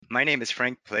My name is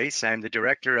Frank Place. I'm the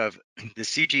director of the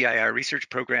CGIAR Research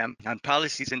Program on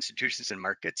Policies, Institutions, and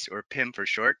Markets, or PIM for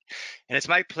short, and it's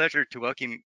my pleasure to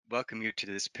welcome you to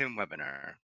this PIM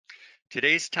webinar.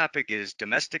 Today's topic is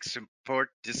Domestic Support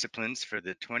Disciplines for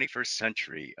the 21st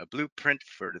Century, a blueprint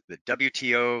for the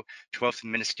WTO 12th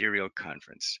Ministerial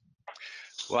Conference.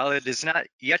 While it is not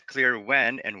yet clear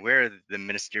when and where the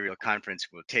ministerial conference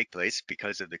will take place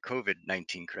because of the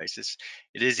COVID-19 crisis,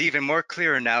 it is even more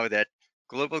clear now that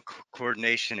global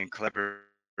coordination and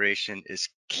collaboration is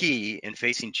key in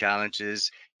facing challenges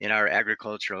in our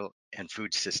agricultural and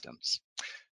food systems.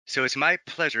 So it's my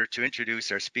pleasure to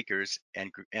introduce our speakers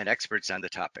and experts on the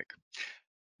topic.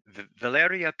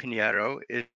 Valeria Pinheiro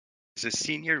is a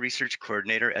senior research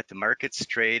coordinator at the Markets,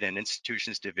 Trade, and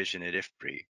Institutions Division at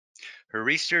IFPRI. Her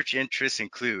research interests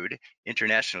include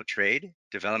international trade,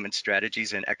 development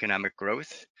strategies and economic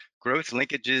growth, growth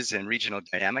linkages and regional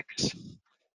dynamics.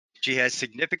 She has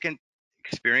significant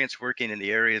experience working in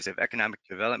the areas of economic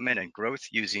development and growth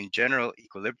using general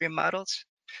equilibrium models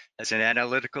as an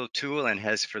analytical tool, and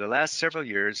has for the last several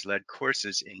years led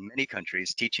courses in many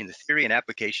countries teaching the theory and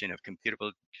application of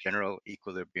computable general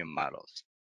equilibrium models.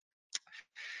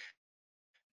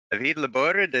 David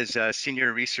Laborde is a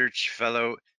senior research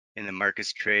fellow in the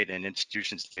Markets, Trade, and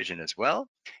Institutions Division as well,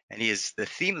 and he is the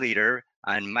theme leader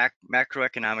on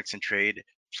macroeconomics and trade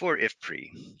for IFPRI.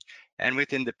 And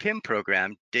within the PIM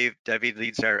program, David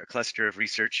leads our cluster of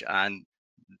research on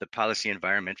the policy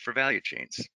environment for value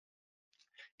chains.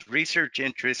 Research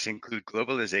interests include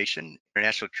globalization,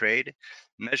 international trade,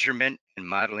 measurement and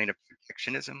modeling of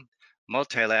protectionism,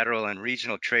 multilateral and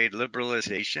regional trade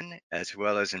liberalization, as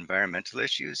well as environmental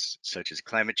issues such as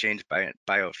climate change and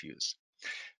biofuels.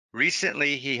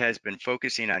 Recently, he has been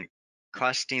focusing on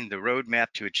costing the roadmap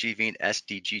to achieving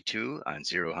SDG 2 on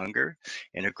zero hunger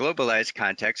in a globalized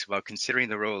context while considering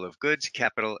the role of goods,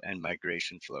 capital, and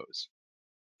migration flows.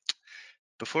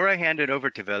 Before I hand it over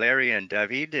to Valeria and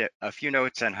David, a few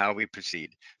notes on how we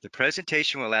proceed. The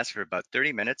presentation will last for about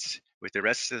 30 minutes, with the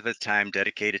rest of the time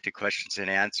dedicated to questions and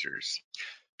answers.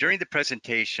 During the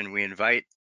presentation, we invite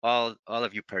all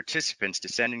of you participants to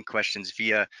send in questions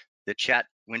via the chat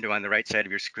window on the right side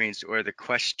of your screens or the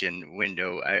question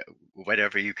window,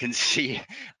 whatever you can see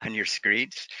on your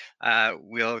screens.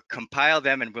 We'll compile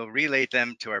them and we'll relay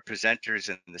them to our presenters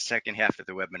in the second half of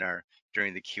the webinar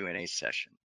during the Q&A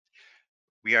session.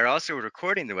 We are also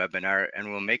recording the webinar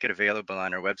and we'll make it available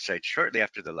on our website shortly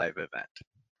after the live event.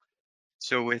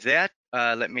 So with that,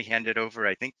 let me hand it over,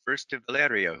 I think, first to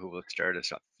Valeria, who will start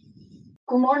us off.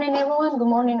 Good morning, everyone. Good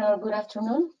morning or good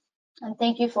afternoon. And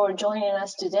thank you for joining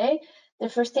us today. The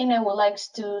first thing I would like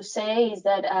to say is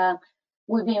that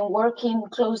we've been working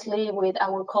closely with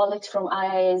our colleagues from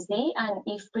IISD and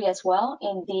IFPRI as well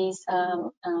in this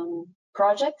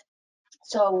project.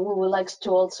 So we would like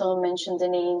to also mention the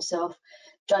names of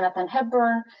Jonathan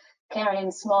Hepburn,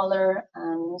 Karen Smoller,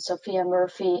 Sophia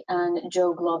Murphy, and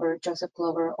Joseph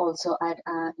Glover, also at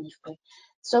IFPRI.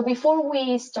 So before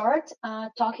we start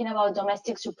talking about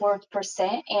domestic support per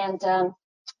se and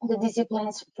the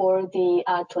disciplines for the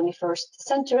 21st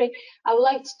century, I would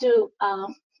like to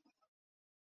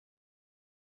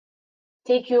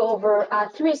take you over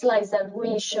 3 slides that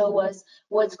really show us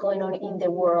what's going on in the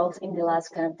world in the last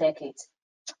kind of decades.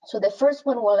 So the first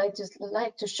one what I just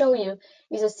like to show you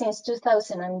is that since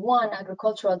 2001,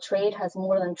 agricultural trade has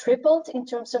more than tripled in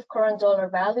terms of current dollar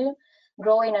value,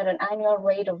 growing at an annual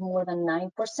rate of more than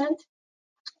 9%.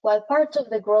 While part of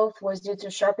the growth was due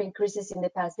to sharp increases in the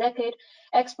past decade,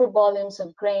 export volumes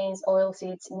of grains,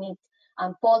 oilseeds, meat,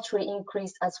 and poultry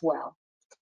increased as well.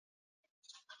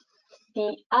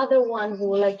 The other one we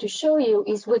would like to show you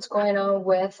is what's going on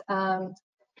with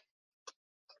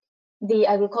the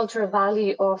agricultural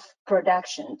value of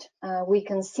production. We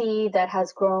can see that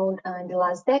has grown in the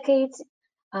last decades.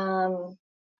 But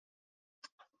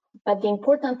the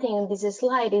important thing in this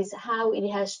slide is how it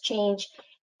has changed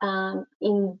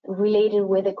related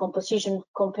with the composition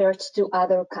compared to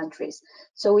other countries.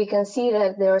 So we can see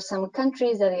that there are some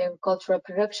countries that the agricultural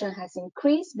production has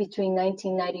increased between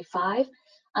 1995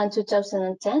 and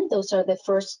 2010. Those are the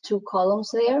first 2 columns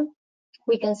there.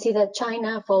 We can see that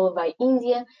China, followed by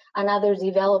India, and other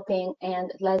developing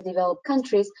and less developed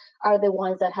countries are the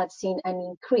ones that have seen an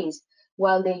increase,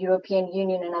 while the European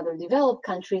Union and other developed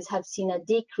countries have seen a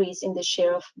decrease in the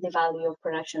share of the value of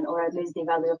production, or at least the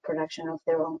value of production of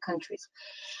their own countries.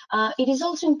 It is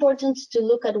also important to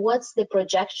look at what's the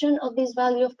projection of this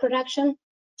value of production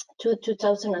to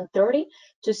 2030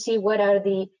 to see what are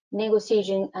the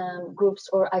negotiation groups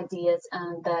or ideas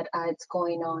that are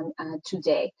going on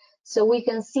today. So we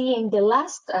can see in the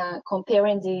last,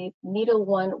 comparing the middle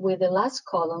one with the last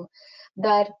column,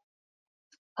 that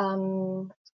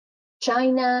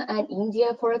China and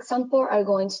India, for example, are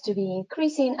going to be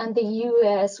increasing, and the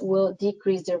US will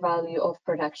decrease their value of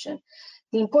production.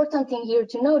 The important thing here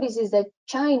to notice is that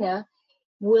China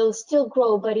will still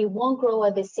grow, but it won't grow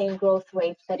at the same growth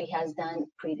rate that it has done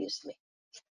previously.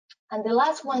 And the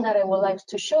last one that I would like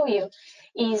to show you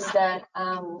is that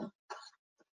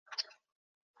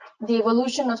the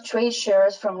evolution of trade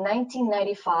shares from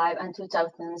 1995 and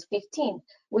 2015.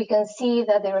 We can see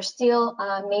that there are still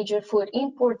major food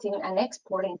importing and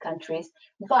exporting countries,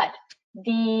 but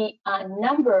the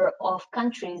number of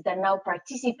countries that now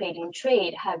participate in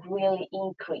trade have really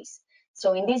increased.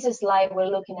 So in this slide, we're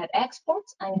looking at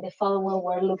exports, and in the following,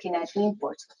 we're looking at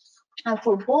imports. And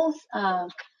for both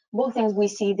things, we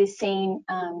see the same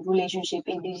relationship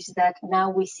in this, that now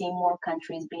we see more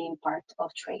countries being part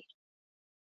of trade.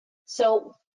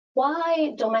 So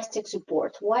why domestic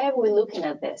support? Why are we looking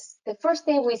at this? The first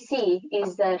thing we see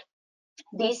is that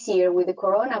this year, with the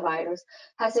coronavirus,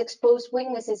 has exposed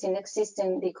weaknesses in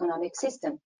existing economic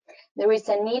system. There is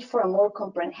a need for a more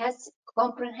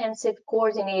comprehensive,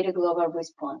 coordinated global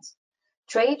response.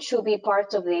 Trade should be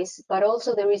part of this, but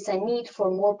also there is a need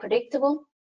for more predictable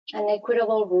and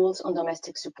equitable rules on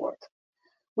domestic support.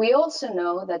 We also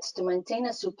know that to maintain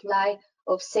a supply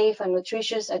of safe and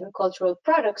nutritious agricultural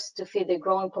products to feed the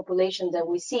growing population that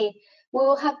we see, we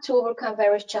will have to overcome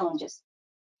various challenges,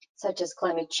 such as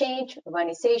climate change,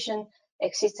 urbanization,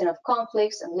 existence of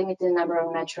conflicts, and limited number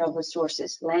of natural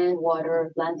resources, land,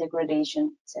 water, land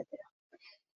degradation, etc.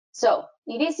 So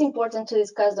it is important to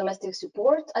discuss domestic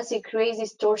support, as it creates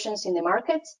distortions in the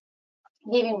markets,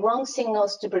 giving wrong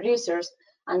signals to producers,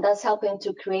 and thus helping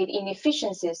to create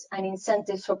inefficiencies and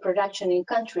incentives for production in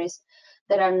countries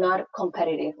that are not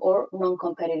competitive or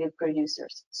non-competitive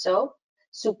producers. So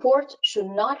support should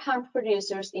not harm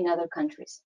producers in other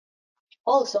countries.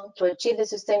 Also, to achieve the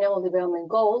Sustainable Development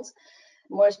Goals,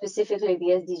 more specifically the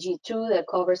SDG 2 that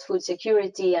covers food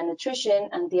security and nutrition,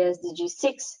 and the SDG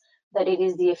 6 that it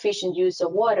is the efficient use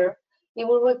of water, it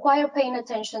will require paying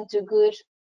attention to good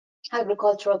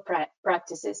agricultural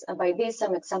practices. And by this,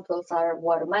 some examples are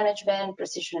water management,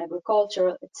 precision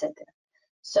agriculture, etc.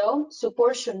 So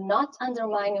support should not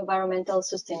undermine environmental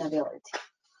sustainability.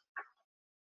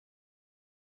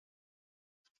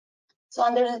 So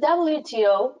under the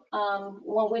WTO,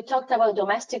 when we talked about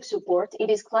domestic support, it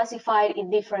is classified in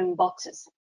different boxes.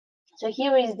 So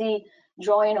here is the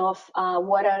drawing of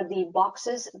what are the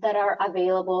boxes that are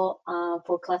available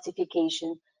for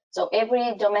classification. So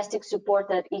every domestic support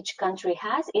that each country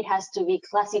has, it has to be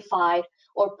classified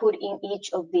or put in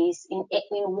each of these, in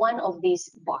one of these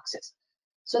boxes.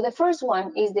 So the first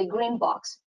one is the green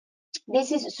box.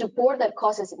 This is support that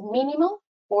causes minimal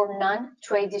or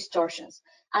non-trade distortions,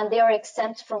 and they are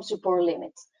exempt from support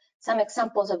limits. Some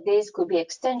examples of this could be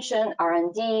extension,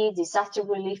 R&D, disaster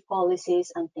relief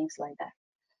policies, and things like that.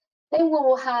 Then we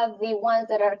will have the ones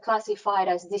that are classified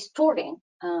as distorting,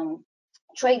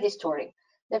 trade distorting.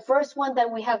 The first one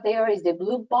that we have there is the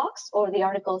blue box, or the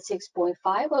Article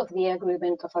 6.5 of the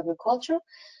Agreement of Agriculture.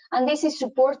 And this is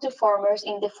support to farmers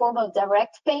in the form of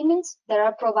direct payments that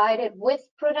are provided with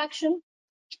production,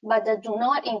 but that do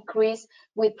not increase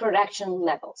with production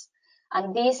levels.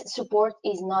 And this support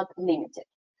is not limited.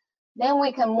 Then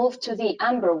we can move to the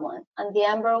amber one, and the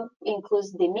amber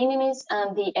includes the minimis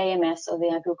and the AMS, or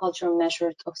the agricultural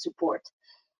measures of support.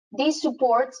 This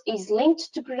support is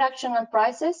linked to production and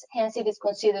prices, hence it is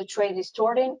considered trade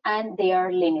distorting, and they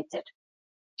are limited.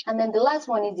 And then the last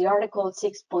one is the Article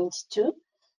 6.2,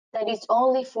 that is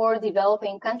only for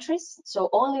developing countries. So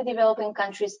only developing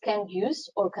countries can use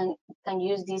or can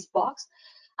use this box,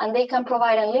 and they can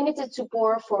provide unlimited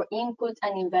support for input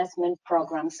and investment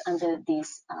programs under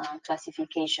this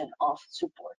classification of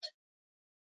support.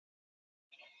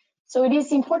 So it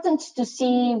is important to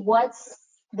see what's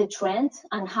the trend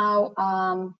and how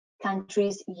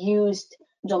countries used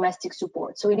domestic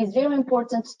support. So it is very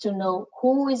important to know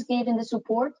who is giving the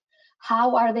support,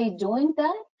 how are they doing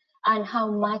that, and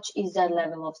how much is that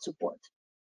level of support.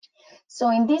 So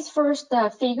in this first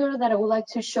figure that I would like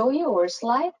to show you, or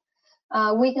slide,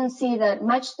 we can see that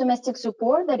much domestic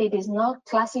support, that it is not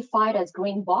classified as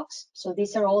green box. So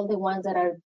these are all the ones that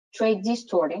are trade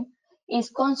distorting, is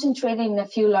concentrated in a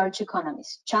few large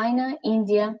economies: China,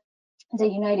 India, the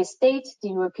United States, the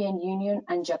European Union,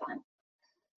 and Japan.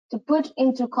 To put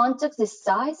into context the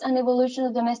size and evolution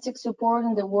of domestic support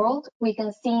in the world, we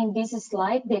can see in this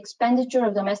slide the expenditure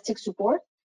of domestic support.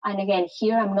 And again,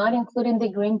 here I'm not including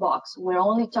the green box. We're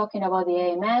only talking about the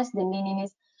AMS, the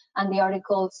minimis, and the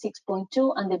Article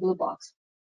 6.2 and the blue box.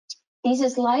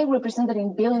 This slide represented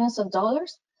in billions of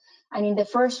dollars. And in the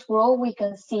first row, we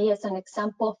can see as an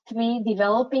example 3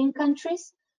 developing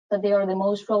countries, that they are the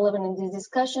most relevant in this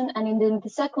discussion. And in the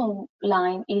second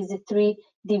line is the 3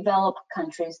 developed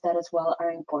countries that as well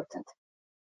are important.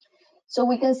 So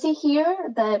we can see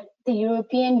here that the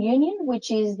European Union,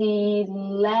 which is the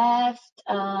left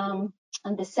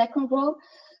and the second row,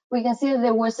 we can see that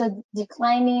there was a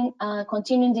declining,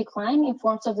 continuing decline in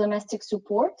forms of domestic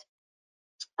support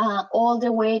all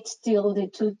the way till the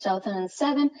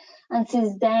 2007. And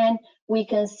since then, we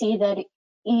can see that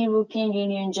European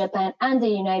Union, Japan, and the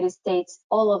United States,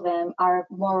 all of them are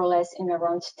more or less in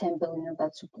around 10 billion of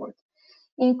that support.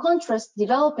 In contrast,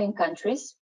 developing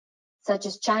countries, such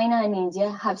as China and India,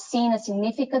 have seen a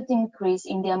significant increase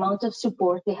in the amount of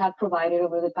support they have provided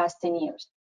over the past 10 years.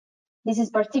 This is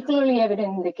particularly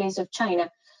evident in the case of China,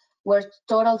 where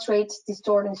total trade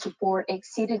distorting support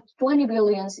exceeded 20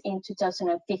 billions in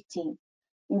 2015.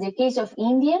 In the case of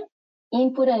India,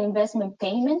 input and investment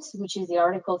payments, which is the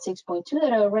Article 6.2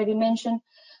 that I already mentioned,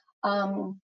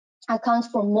 accounts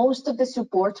for most of the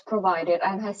support provided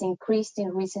and has increased in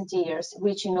recent years,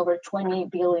 reaching over 20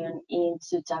 billion in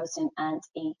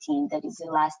 2018. That is the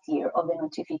last year of the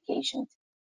notification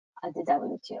at the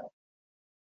WTO.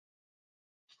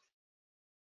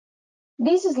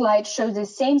 This slide shows the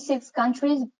same 6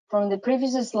 countries from the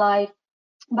previous slide,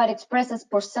 but expressed as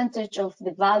percentage of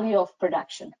the value of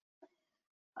production.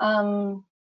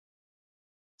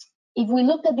 If we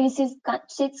look at these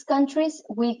 6 countries,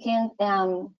 we can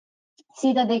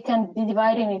see that they can be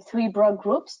divided in 3 broad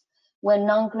groups, where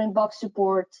non-green box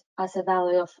support as a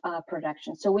value of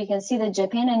production. So we can see that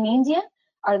Japan and India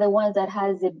are the ones that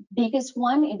has the biggest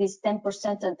one. It is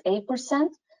 10% and 8%.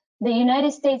 The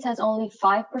United States has only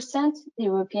 5%, the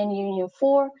European Union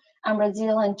 4%, and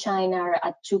Brazil and China are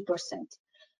at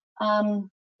 2%.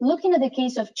 Looking at the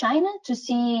case of China to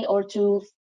see or to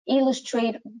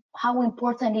illustrate how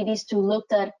important it is to look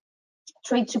at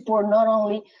trade support not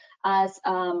only as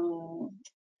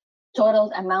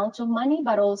total amount of money,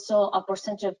 but also a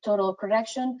percentage of total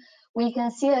production, we can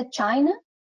see that China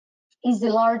is the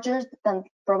largest than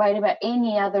provided by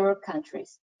any other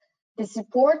countries. The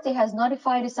support it has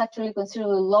notified is actually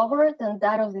considerably lower than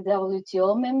that of the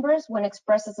WTO members when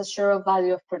expressed as a share of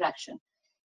value of production.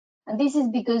 And this is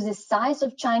because the size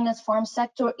of China's farm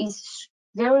sector is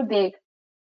very big,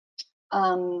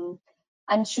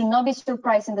 and should not be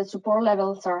surprising that support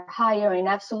levels are higher in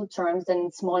absolute terms than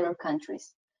in smaller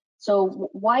countries. So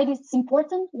why is it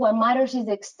important? What matters is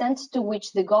the extent to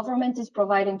which the government is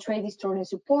providing trade distorting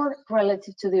support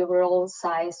relative to the overall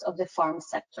size of the farm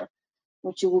sector,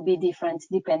 which will be different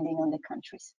depending on the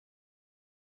countries.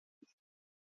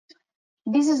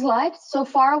 This slide, so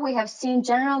far we have seen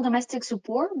general domestic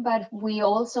support, but we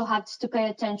also have to pay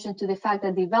attention to the fact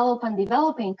that developed and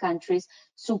developing countries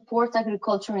support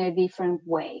agriculture in a different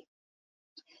way.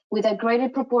 With a greater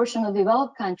proportion of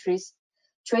developed countries,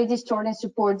 trade distorting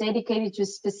support dedicated to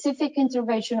specific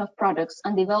intervention of products,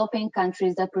 and developing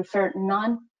countries that prefer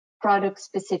non-product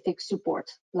specific support,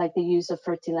 like the use of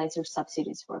fertilizer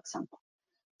subsidies, for example.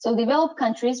 So developed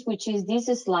countries, which is this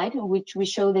slide, in which we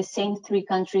show the same 3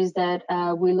 countries that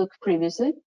we looked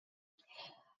previously.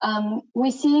 We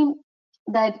see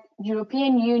that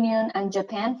European Union and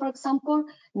Japan, for example,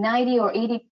 90 or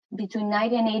 80, between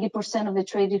 90 and 80% of the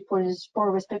trade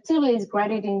support respectively is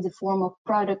granted in the form of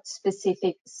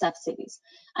product-specific subsidies.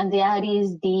 And that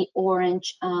is the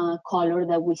orange color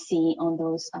that we see on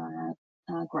those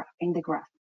in the graph.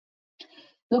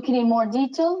 Looking in more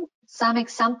detail, some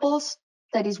examples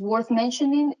that is worth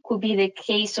mentioning could be the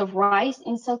case of rice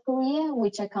in South Korea,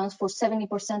 which accounts for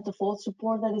 70% of all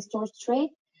support that is towards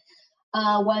trade.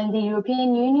 While in the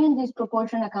European Union, this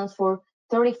proportion accounts for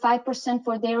 35%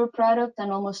 for dairy product and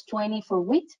almost 20% for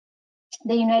wheat.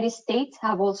 The United States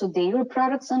have also dairy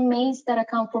products and maize that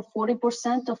account for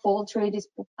 40% of all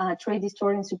trade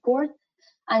distorting support.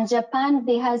 And Japan,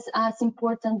 they has as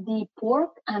important the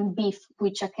pork and beef,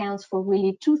 which accounts for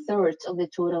really 2/3 of the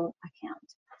total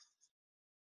account.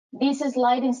 This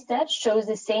slide instead shows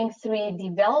the same 3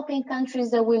 developing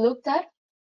countries that we looked at,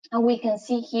 and we can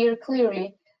see here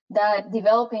clearly that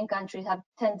developing countries have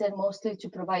tended mostly to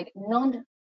provide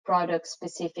non-product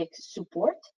specific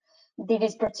support. This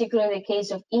is particularly the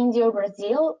case of India or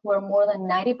Brazil, where more than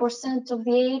 90% of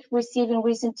the aid received in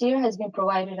recent years has been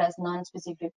provided as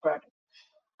non-specific product.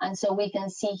 And so we can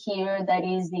see here that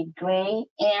is the gray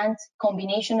and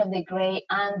combination of the gray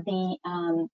and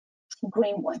the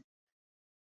green one.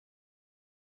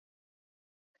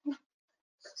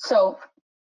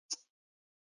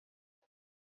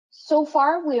 So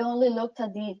far, we only looked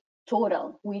at the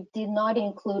total. We did not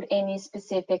include any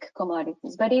specific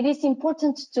commodities, but it is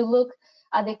important to look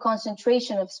at the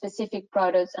concentration of specific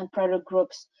products and product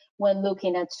groups when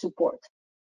looking at support.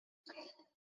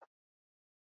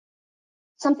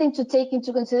 Something to take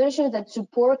into consideration is that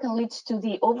support can lead to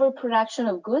the overproduction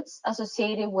of goods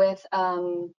associated with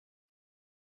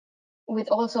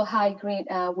also high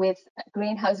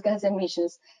greenhouse gas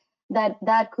emissions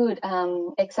that could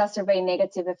exacerbate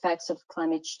negative effects of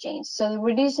climate change. So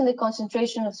reducing the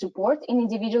concentration of support in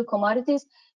individual commodities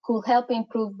could help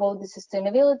improve both the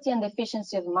sustainability and the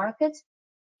efficiency of markets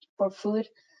for food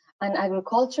and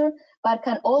agriculture, but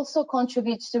can also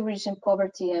contribute to reducing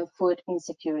poverty and food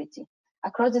insecurity.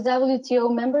 Across the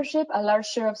WTO membership, a large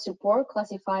share of support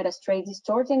classified as trade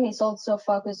distorting is also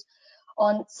focused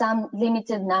on some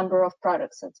limited number of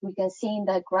products. As we can see in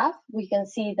that graph, we can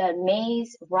see that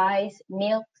maize, rice,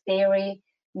 milk, dairy,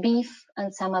 beef,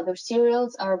 and some other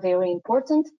cereals are very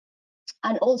important,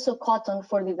 and also cotton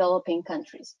for developing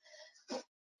countries.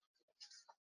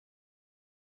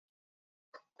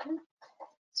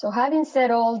 So having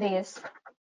said all this,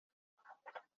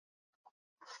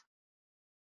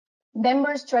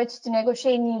 members tried to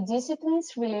negotiate new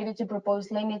disciplines related to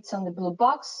proposed limits on the blue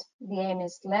box, the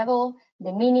AMS level,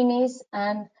 the minimis,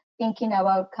 and thinking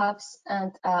about caps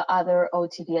and other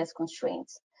OTDS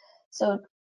constraints. So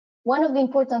one of the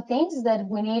important things is that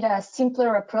we need a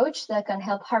simpler approach that can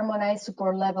help harmonize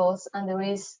support levels, and there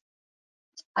is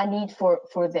a need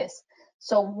for this.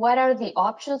 So what are the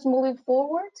options moving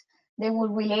forward? They will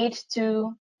relate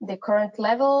to the current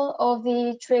level of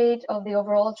the trade, of the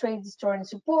overall trade distorting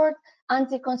support,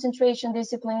 anti-concentration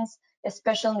disciplines,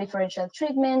 special and differential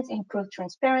treatment, improved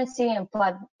transparency, and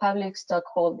public stock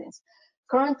holdings.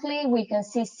 Currently, we can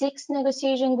see 6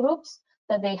 negotiation groups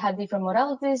that they have different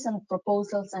modalities and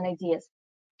proposals and ideas.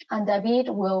 And David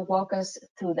will walk us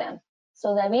through them.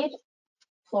 So David,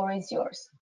 floor is yours.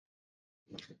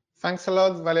 Thanks a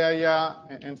lot, Valeria,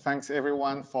 and thanks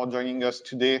everyone for joining us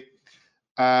today.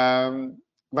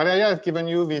 Valeria has given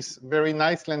you this very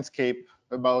nice landscape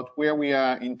about where we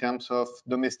are in terms of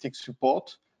domestic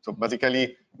support. So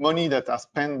basically money that are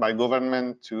spent by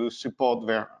government to support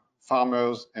their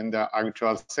farmers and their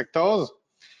agricultural sectors.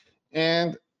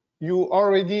 And you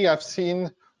already have seen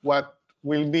what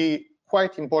will be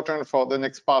quite important for the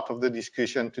next part of the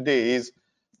discussion today is,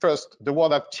 first, the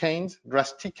world have changed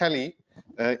drastically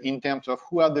in terms of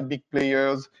who are the big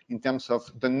players, in terms of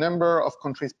the number of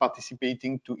countries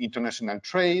participating to international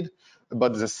trade,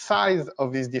 about the size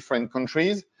of these different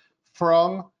countries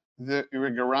from the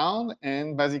irregular round.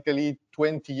 And basically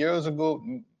 20 years ago,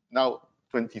 now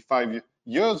 25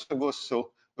 years ago,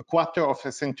 so a quarter of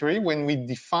a century, when we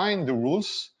defined the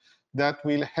rules that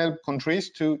will help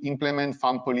countries to implement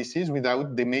farm policies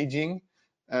without damaging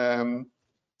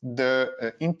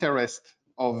the interest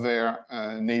of their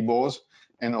neighbors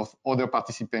and of other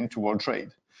participants to world trade.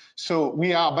 So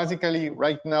we are basically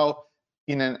right now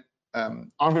in an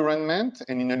environment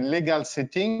and in a legal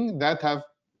setting that have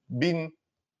been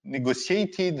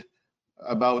negotiated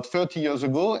about 30 years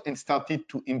ago and started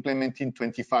to implement in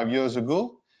 25 years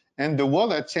ago. And the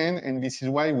world has changed, and this is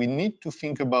why we need to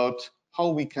think about how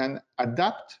we can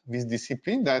adapt this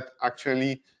discipline that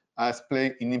actually has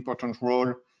played an important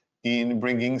role in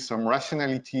bringing some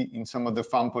rationality in some of the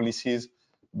farm policies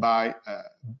by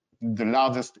the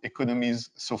largest economies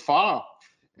so far,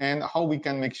 and how we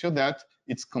can make sure that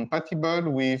it's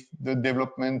compatible with the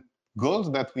development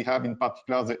goals that we have, in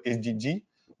particular the SDG,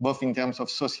 both in terms of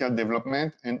social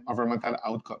development and environmental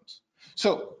outcomes.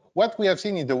 So what we have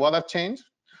seen is the world has changed.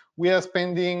 We are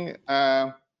spending,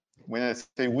 when I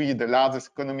say we, the largest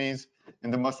economies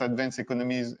and the most advanced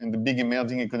economies and the big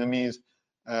emerging economies,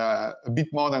 a bit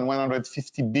more than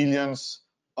 150 billions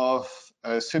of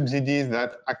subsidies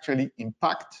that actually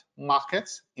impact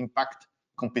markets, impact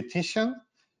competition.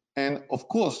 And of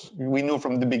course, we know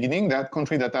from the beginning that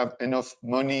countries that have enough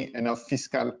money, enough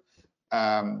fiscal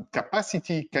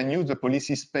capacity can use the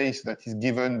policy space that is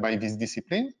given by this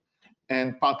discipline.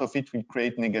 And part of it will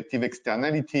create negative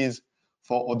externalities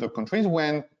for other countries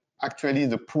when actually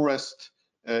the poorest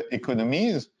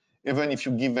economies, even if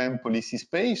you give them policy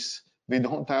space, they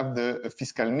don't have the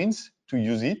fiscal means to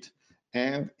use it,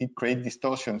 and it creates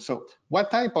distortion. So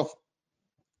what type of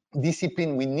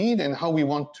discipline we need and how we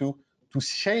want to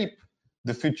shape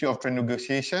the future of trade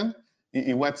negotiation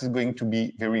is what is going to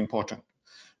be very important.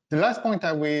 The last point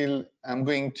I'm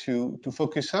going to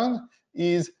focus on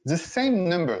is the same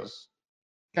numbers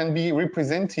can be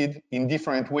represented in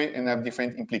different ways and have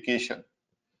different implications.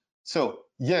 So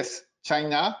yes,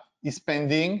 China is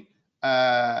spending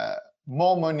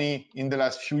more money in the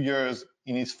last few years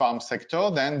in its farm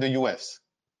sector than the US.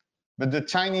 But the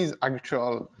Chinese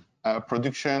agricultural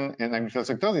production and agricultural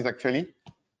sector is actually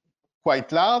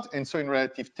quite large. And so in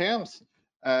relative terms,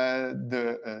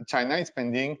 China is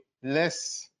spending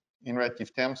less in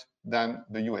relative terms than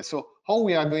the US. So how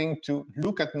we are going to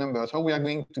look at numbers, how we are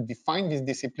going to define these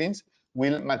disciplines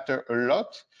will matter a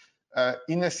lot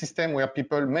in a system where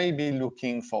people may be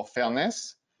looking for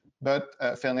fairness, but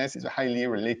fairness is a highly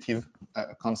relative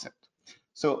concept.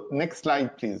 So next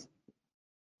slide, please.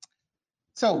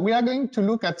 So we are going to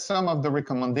look at some of the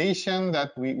recommendations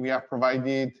that we have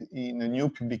provided in a new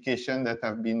publication that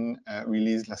have been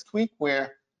released last week,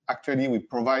 where actually we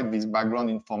provide this background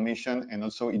information and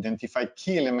also identify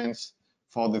key elements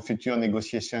for the future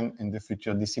negotiation and the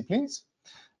future disciplines.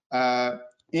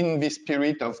 In the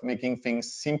spirit of making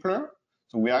things simpler,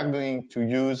 so we are going to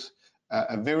use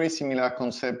a very similar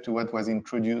concept to what was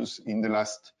introduced in the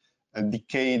last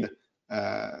decade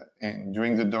and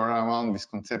during the Doha round, this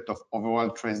concept of overall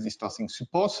trace distorting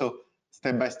support. So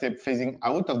step by step phasing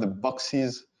out of the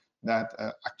boxes that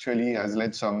actually has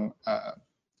led some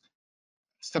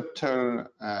subtle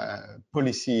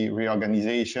policy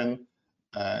reorganization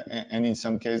and in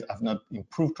some cases have not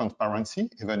improved transparency,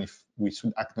 even if we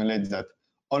should acknowledge that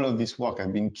all of this work has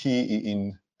been key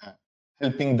in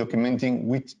helping documenting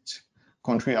which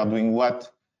countries are doing what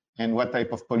and what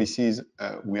type of policies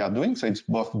we are doing. So it's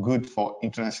both good for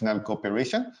international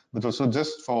cooperation, but also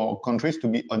just for countries to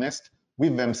be honest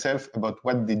with themselves about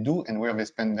what they do and where they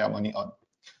spend their money on.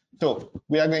 So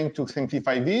we are going to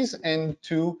simplify this and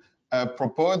to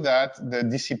propose that the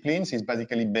disciplines is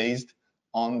basically based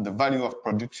on the value of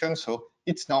production. So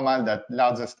it's normal that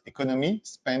largest economy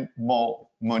spend more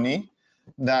money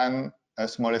than a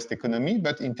smallest economy,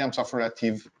 but in terms of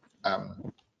relative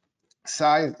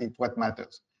size, it's what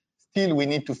matters. Still, we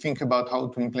need to think about how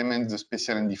to implement the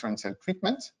special and differential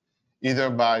treatments, either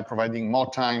by providing more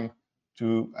time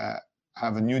to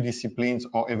have new disciplines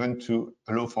or even to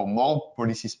allow for more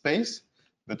policy space.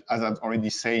 But as I've already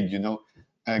said,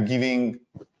 giving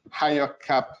higher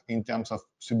cap in terms of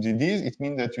subsidies, it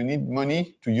means that you need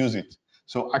money to use it.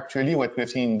 So actually what we've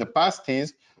seen in the past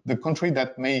is the country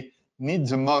that may need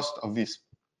the most of this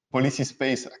policy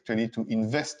space actually to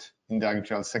invest in the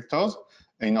agricultural sectors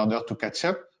in order to catch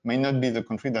up may not be the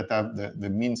country that have the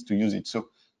means to use it. So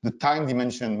the time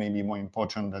dimension may be more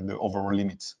important than the overall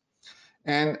limits.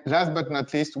 And last but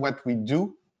not least, what we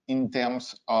do in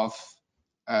terms of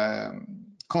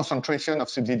concentration of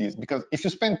subsidies, because if you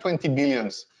spend 20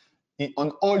 billions on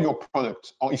all your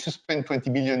products, or if you spend 20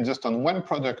 billion just on one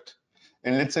product,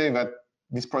 and let's say that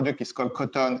this product is called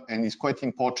cotton and is quite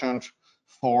important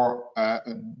for a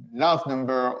large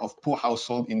number of poor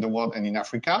households in the world and in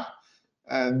Africa,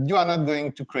 you are not going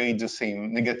to create the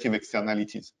same negative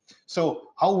externalities. So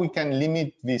how we can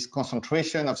limit this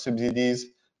concentration of subsidies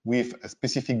with a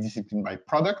specific discipline by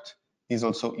product is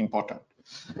also important.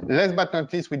 Last but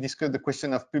not least, we discussed the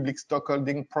question of public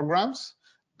stockholding programs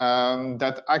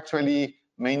that actually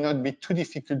may not be too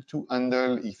difficult to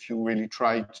handle if you really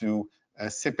try to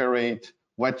separate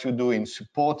what you do in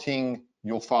supporting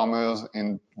your farmers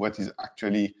and what is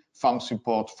actually farm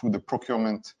support through the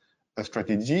procurement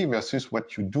strategy versus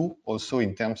what you do also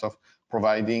in terms of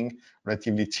providing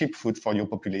relatively cheap food for your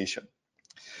population.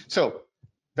 So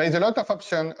there is a lot of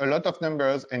options, a lot of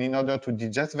numbers, and in order to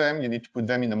digest them, you need to put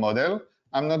them in a model.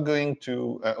 I'm not going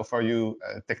to offer you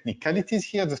technicalities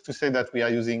here, just to say that we are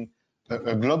using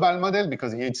a global model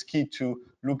because here it's key to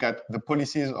look at the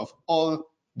policies of all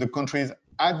the countries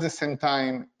at the same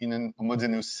time in an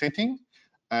homogeneous setting.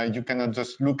 You cannot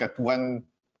just look at one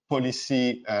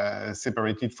policy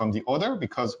separated from the other,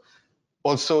 because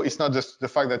also it's not just the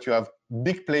fact that you have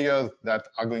big players that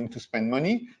are going to spend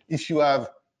money. If you have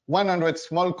 100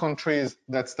 small countries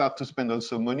that start to spend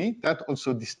also money, that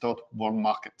also distort world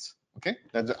markets. Okay,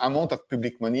 that's the amount of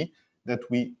public money that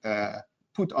we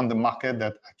put on the market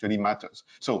that actually matters.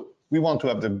 So we want to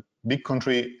have the big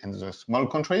country and the small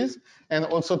countries, and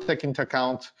also take into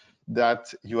account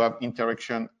that you have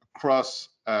interaction across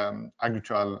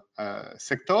agricultural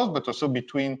sectors, but also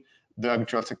between the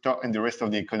agricultural sector and the rest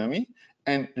of the economy.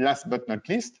 And last but not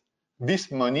least,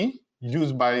 this money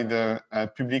used by the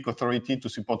public authority to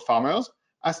support farmers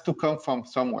has to come from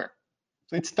somewhere.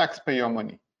 So it's taxpayer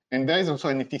money. And there is also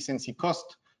an efficiency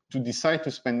cost to decide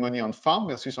to spend money on farm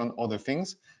versus on other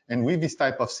things. And with this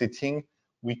type of setting,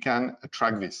 we can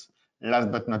track this.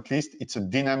 Last but not least, it's a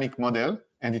dynamic model,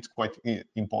 and it's quite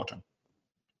important.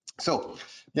 So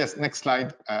yes, next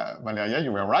slide, Valeria,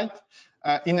 you were right.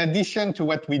 In addition to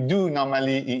what we do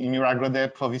normally in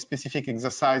EURAGRODEP for this specific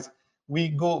exercise, we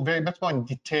go very much more in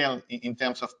detail in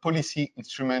terms of policy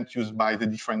instruments used by the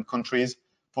different countries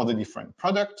for the different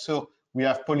products. So We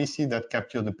have policy that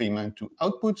capture the payment to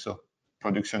output, so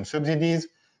production subsidies.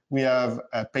 We have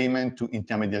a payment to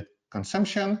intermediate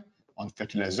consumption on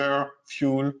fertilizer,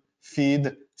 fuel,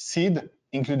 feed, seed,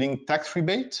 including tax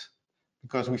rebate,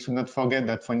 because we should not forget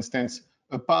that, for instance,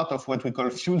 a part of what we call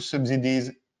fuel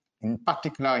subsidies, in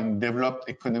particular in developed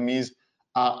economies,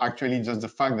 are actually just the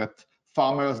fact that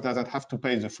farmers doesn't have to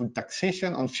pay the full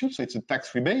taxation on fuel, so it's a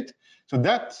tax rebate. So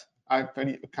that's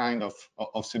actually a kind of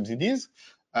subsidies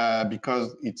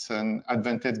because it's an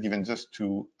advantage given just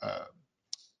to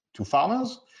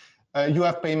farmers. You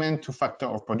have payment to factor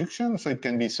of production, so it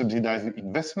can be subsidized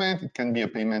investment, it can be a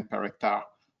payment per hectare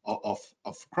of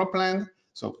cropland,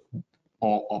 so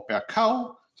or per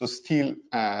cow. So still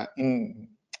in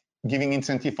giving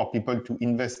incentive for people to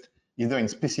invest either in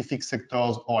specific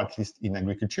sectors or at least in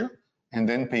agriculture, and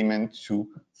then payment to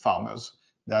farmers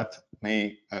that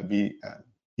may be,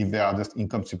 if they are just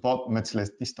income support, much less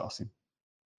distorted.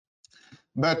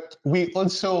 But we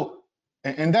also,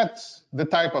 and that's the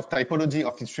type of typology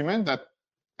of instrument that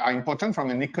are important from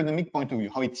an economic point of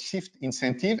view, how it shifts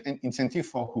incentive and incentive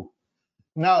for who.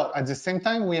 Now, at the same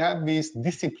time, we have these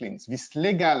disciplines, this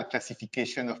legal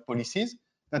classification of policies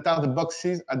that are the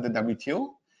boxes at the WTO.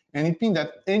 And it means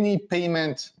that any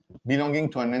payment belonging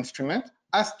to an instrument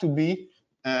has to be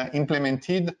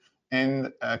implemented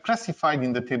and classified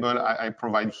in the table I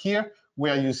provide here,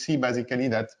 where you see basically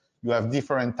that you have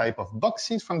different type of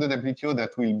boxes from the WTO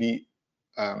that will be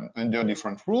under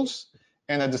different rules.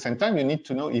 And at the same time, you need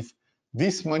to know if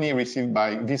this money received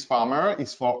by this farmer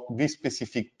is for this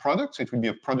specific product, so it will be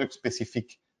a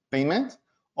product-specific payment,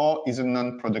 or is a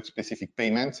non-product specific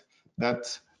payment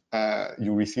that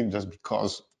you receive just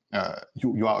because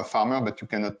you are a farmer, but you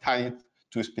cannot tie it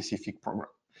to a specific program.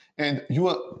 And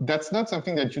that's not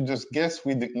something that you just guess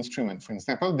with the instrument. For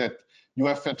example, that you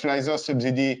have fertilizer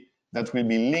subsidy that will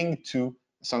be linked to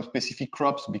some specific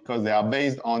crops because they are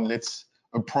based on,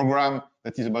 a program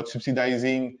that is about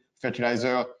subsidizing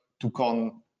fertilizer to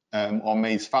corn or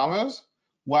maize farmers,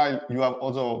 while you have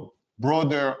other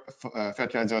broader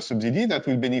fertilizer subsidy that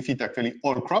will benefit actually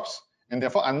all crops, and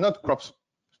therefore are not crops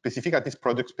specific, at least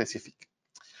product specific.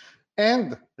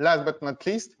 And last but not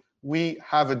least, we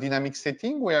have a dynamic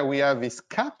setting where we have this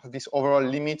cap, this overall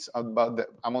limits about the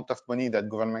amount of money that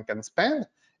government can spend.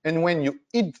 And when you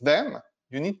hit them,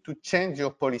 you need to change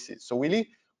your policies. So really,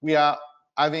 we are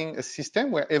having a system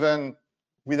where even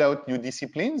without new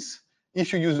disciplines,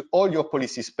 if you use all your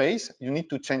policy space, you need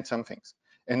to change some things.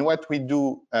 And what we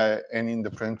do, and in the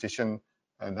presentation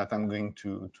that I'm going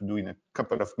to do in a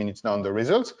couple of minutes now on the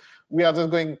results, we are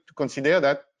just going to consider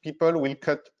that people will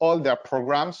cut all their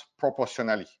programs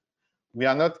proportionally. We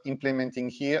are not implementing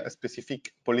here a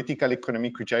specific political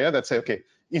economic criteria that say, okay,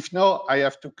 if now I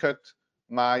have to cut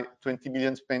my 20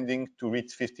 billion spending to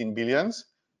reach 15 billions,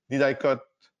 did I cut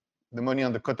the money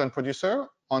on the cotton producer,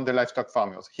 on the livestock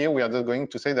farmers? Here we are just going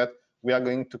to say that we are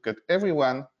going to cut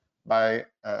everyone by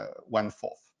 1/4.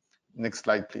 Next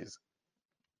slide, please.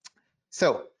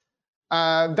 So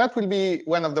that will be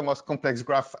one of the most complex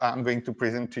graphs I'm going to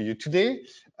present to you today.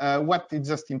 What is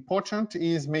just important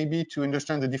is maybe to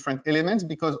understand the different elements,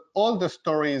 because all the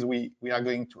stories we are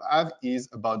going to have is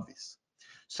about this.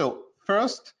 So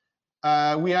first,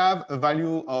 we have a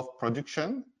value of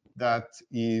production that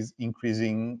is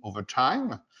increasing over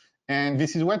time. And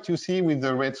this is what you see with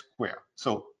the red square.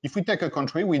 So if we take a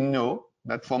country, we know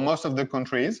that for most of the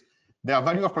countries, their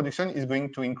value of production is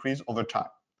going to increase over time.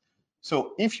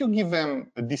 So if you give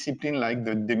them a discipline like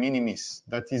the de minimis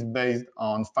that is based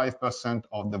on 5%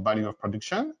 of the value of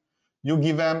production, you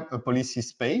give them a policy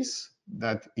space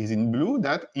that is in blue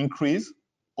that increase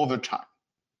over time.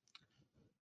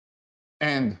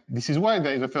 And this is why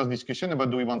there is a first discussion about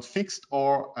do we want fixed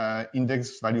or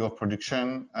index value of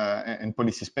production and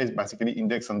policy space, basically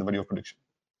index on the value of production.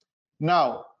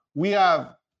 Now, we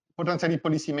have potentially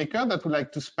policymakers that would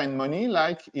like to spend money,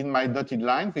 like in my dotted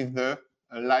line with the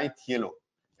light yellow.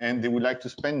 And they would like to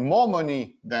spend more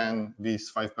money than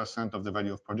this 5% of the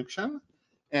value of production,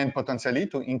 and potentially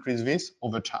to increase this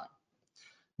over time.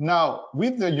 Now,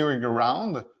 with the Euro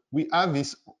round, we have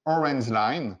this orange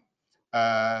line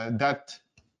that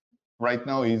right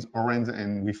now is orange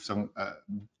and with some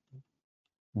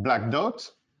black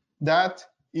dots. That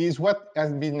is what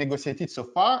has been negotiated so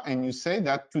far. And you say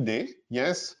that today,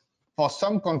 yes, for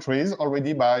some countries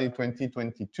already by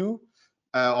 2022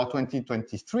 or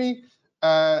 2023,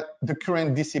 the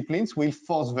current disciplines will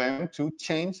force them to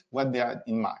change what they had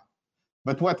in mind.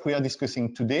 But what we are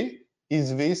discussing today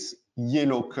is this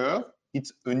yellow curve.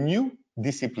 It's a new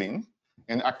discipline.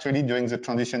 And actually, during the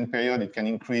transition period, it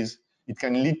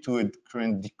can lead to a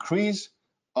current decrease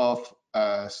of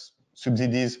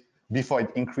subsidies before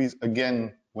it increases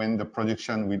again when the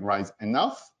production will rise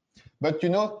enough. But you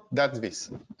know, that's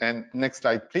this. And next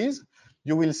slide, please.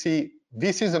 You will see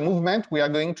this is a movement we are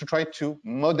going to try to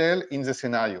model in the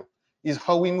scenario, is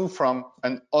how we move from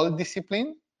an old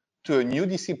discipline to a new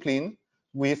discipline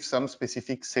with some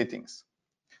specific settings.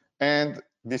 And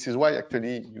this is why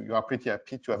actually you are pretty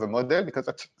happy to have a model, because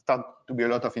that starts to be a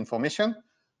lot of information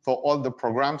for all the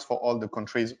programs, for all the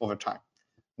countries over time.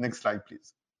 Next slide,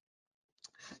 please.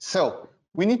 So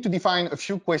we need to define a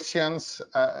few questions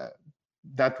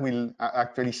that will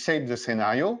actually shape the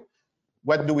scenario.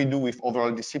 What do we do with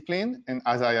overall discipline? And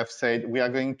as I have said, we are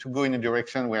going to go in a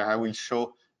direction where I will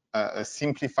show a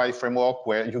simplified framework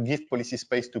where you give policy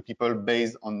space to people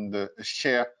based on the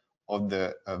share of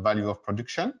the value of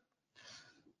production.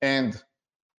 And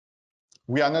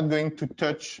we are not going to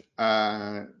touch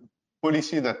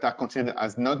policies that are considered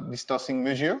as not distorting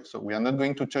measure. So we are not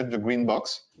going to touch the green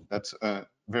box. That's a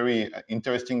very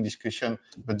interesting discussion,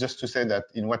 but just to say that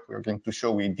in what we're going to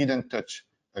show, we didn't touch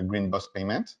a green box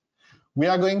payment. We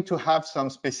are going to have some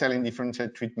special and differential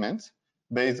treatment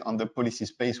based on the policy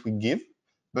space we give,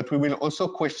 but we will also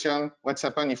question what's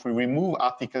happened if we remove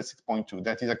Article 6.2.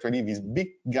 That is actually this big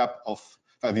gap of,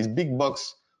 this big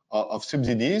box of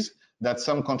subsidies that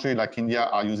some countries like India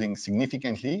are using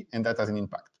significantly, and that has an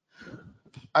impact.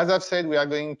 As I've said, we are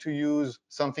going to use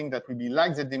something that will be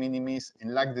like the de minimis,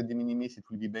 and like the de minimis, it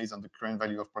will be based on the current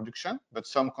value of production, but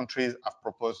some countries have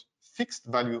proposed fixed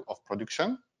value of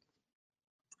production.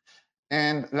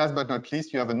 And last but not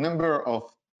least, you have a number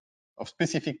of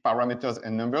specific parameters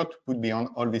and numbers to put beyond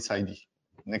all this ID.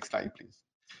 Next slide, please.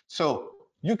 So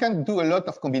you can do a lot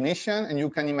of combination, and you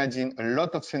can imagine a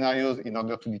lot of scenarios in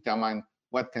order to determine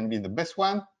what can be the best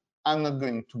one. I'm not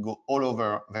going to go all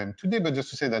over them today, but just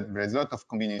to say that there's a lot of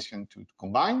combination to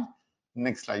combine.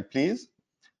 Next slide, please.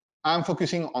 I'm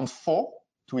focusing on 4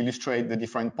 to illustrate the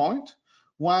different points.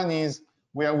 One is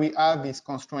where we have these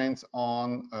constraints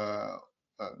on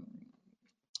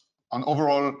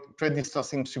overall trade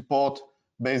distorting support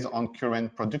based on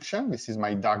current production. This is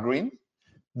my dark green.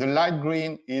 The light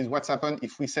green is what's happened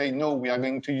if we say, no, we are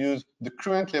going to use the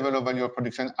current level of value of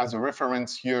production as a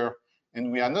reference year,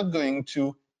 and we are not going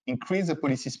to increase the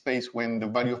policy space when the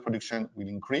value of production will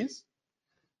increase.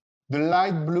 The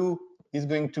light blue is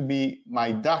going to be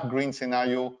my dark green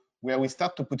scenario, where we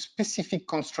start to put specific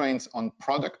constraints on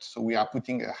product. So we are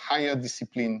putting a higher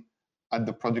discipline at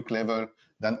the product level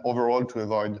than overall to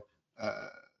avoid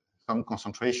some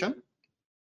concentration.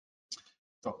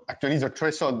 So actually the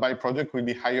threshold by product will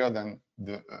be higher than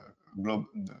the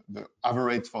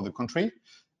average for the country.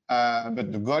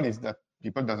 But the goal is that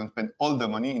people doesn't spend all the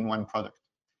money in one product.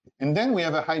 And then we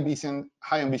have a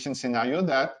high ambition scenario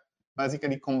that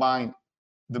basically combine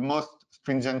the most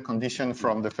stringent condition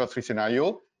from the first 3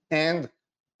 scenarios and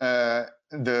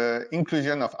the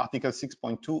inclusion of Article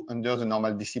 6.2 under the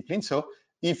normal discipline. So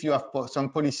if you have some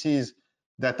policies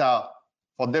that are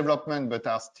for development but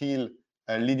are still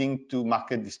leading to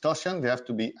market distortion, they have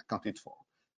to be accounted for.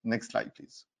 Next slide,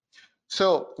 please.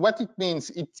 So what it means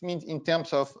in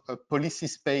terms of policy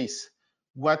space,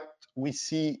 what we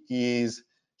see is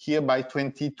here by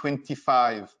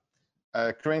 2025,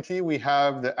 currently we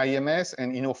have the IMS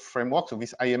and INO framework. So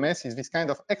this IMS is this kind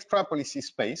of extra policy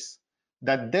space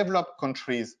that developed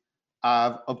countries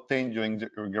have obtained during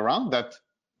the round that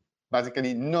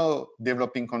basically no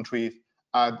developing country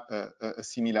had a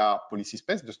similar policy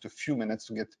space, just a few minutes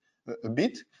to get a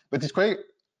bit. But it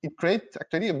creates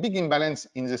actually a big imbalance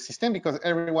in the system because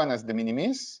everyone has de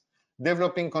minimis.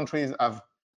 Developing countries have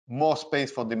more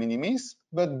space for de minimis,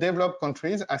 but developed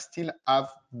countries still have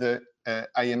the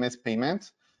IMS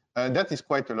payment. That is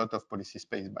quite a lot of policy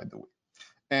space, by the way.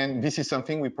 And this is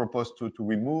something we propose to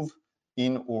remove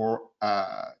in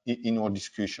our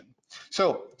discussion.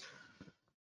 So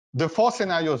the 4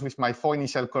 scenarios with my 4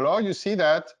 initial color, you see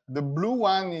that the blue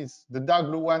one is, the dark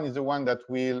blue one is the one that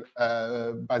will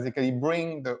basically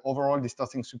bring the overall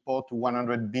distorting support to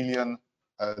 $100 billion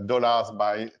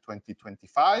by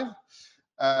 2025.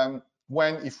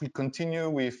 When if we continue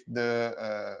with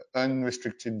the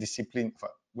unrestricted discipline,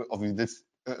 with this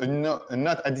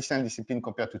not additional discipline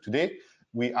compared to today,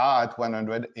 we are at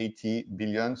 180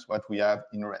 billion, what we have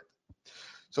in red.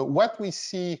 So what we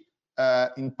see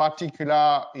in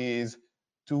particular is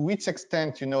to which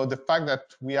extent, the fact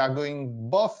that we are going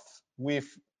both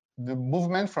with the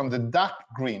movement from the dark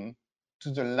green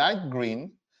to the light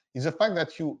green is the fact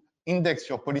that you index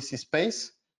your policy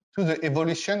space to the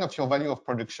evolution of your value of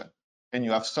production. And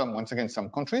you have once again, some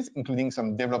countries, including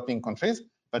some developing countries,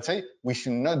 but say we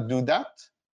should not do that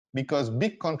because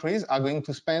big countries are going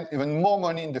to spend even more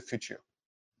money in the future.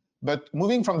 But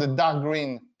moving from the dark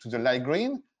green to the light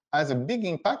green has a big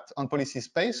impact on policy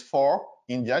space for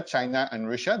India, China, and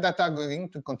Russia that are going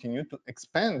to continue to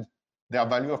expand their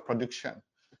value of production.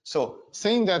 So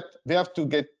saying that they have to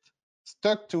get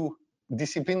stuck to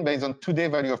discipline based on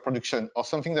today's value of production or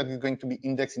something that is going to be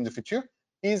indexed in the future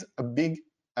is a big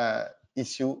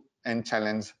issue and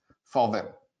challenge for them.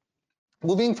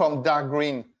 Moving from dark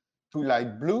green to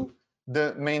light blue,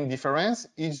 the main difference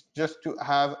is just to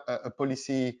have a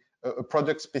policy, a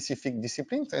product-specific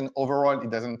disciplines, and overall it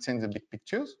doesn't change the big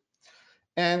pictures.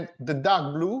 And the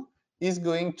dark blue is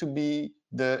going to be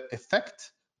the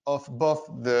effect of both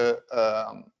the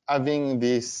having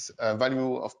this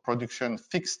value of production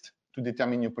fixed to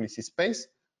determine your policy space,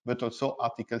 but also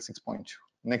Article 6.2.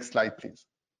 Next slide, please.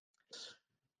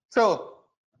 So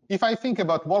if I think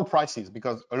about world prices,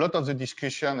 because a lot of the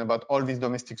discussion about all this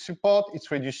domestic support, it's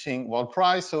reducing world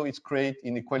price, so it's create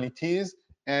inequalities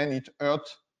and it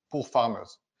hurts poor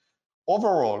farmers.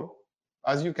 Overall,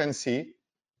 as you can see,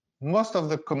 most of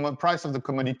the price of the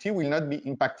commodity will not be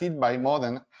impacted by more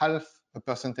than half a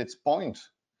percentage point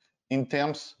in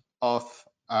terms of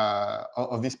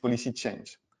this policy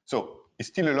change. So it's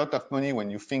still a lot of money when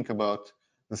you think about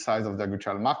the size of the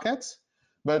agricultural markets,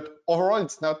 but overall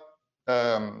it's not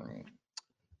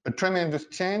a tremendous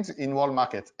change in world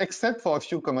markets, except for a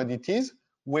few commodities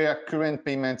where current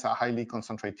payments are highly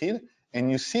concentrated. And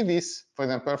you see this, for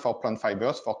example, for plant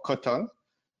fibers, for cotton.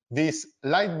 This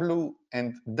light blue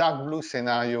and dark blue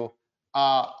scenario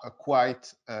are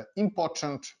quite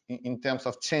important in terms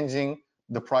of changing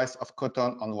the price of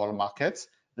cotton on world markets.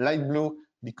 Light blue,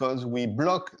 because we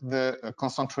block the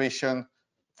concentration,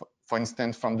 for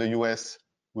instance, from the US,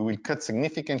 we will cut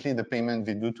significantly the payment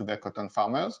they do to their cotton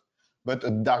farmers. But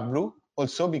a dark blue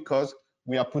also because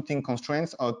we are putting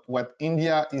constraints on what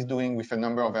India is doing with a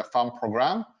number of their farm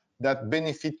programs that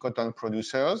benefit cotton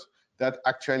producers that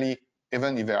actually,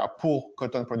 even if they are poor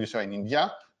cotton producer in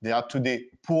India, they are today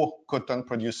poor cotton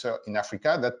producer in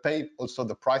Africa that pay also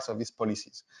the price of these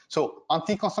policies. So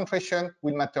anti-concentration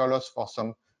will matter a lot for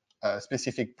some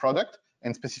specific product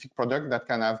and specific product that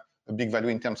can have a big value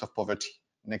in terms of poverty.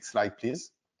 Next slide,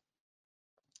 please.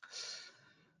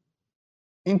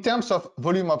 In terms of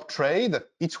volume of trade,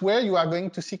 it's where you are going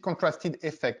to see contrasted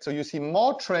effects. So you see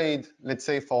more trade, let's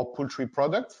say, for poultry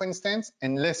products, for instance,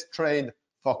 and less trade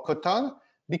for cotton,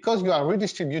 because you are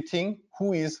redistributing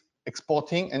who is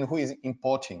exporting and who is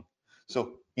importing.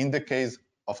 So in the case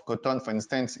of cotton, for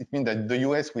instance, it means that the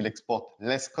US will export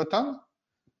less cotton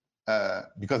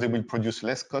because they will produce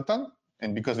less cotton,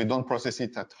 and because they don't process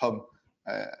it at home,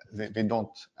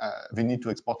 they need to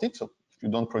export it. So if you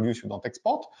don't produce, you don't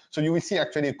export. So you will see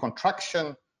actually a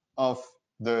contraction of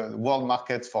the world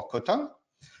markets for cotton,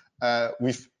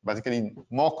 with basically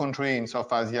more countries in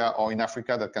South Asia or in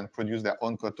Africa that can produce their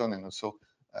own cotton and also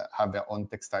have their own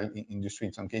textile industry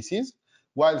in some cases.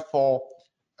 While for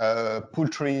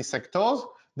poultry sectors,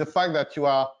 the fact that you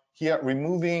are here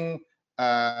removing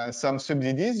some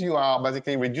subsidies, you are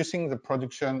basically reducing the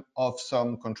production of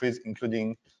some countries,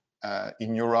 including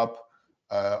in Europe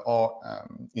or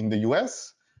in the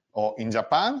US or in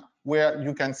Japan, where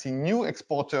you can see new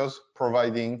exporters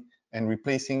providing and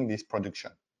replacing this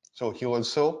production. So here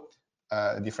also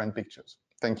different pictures.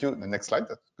 Thank you. The next slide,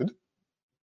 that's good.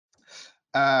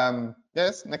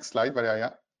 Yes, next slide,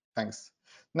 Valeria. Thanks.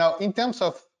 Now, in terms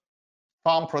of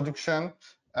farm production,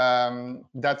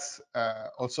 that's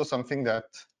also something that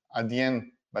at the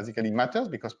end basically matters,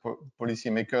 because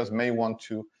policymakers may want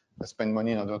to spend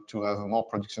money in order to have more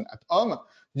production at home.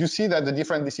 You see that the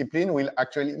different discipline will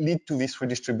actually lead to this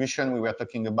redistribution we were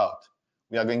talking about.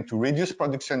 We are going to reduce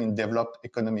production in developed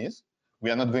economies. We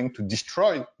are not going to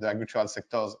destroy the agricultural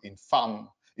sectors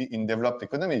in developed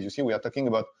economies. You see, we are talking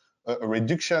about a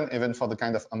reduction even for the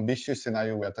kind of ambitious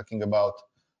scenario we are talking about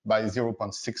by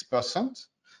 0.6%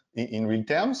 in real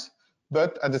terms.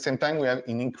 But at the same time, we have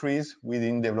an increase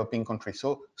within developing countries.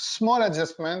 So small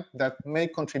adjustment that may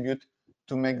contribute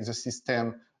to make the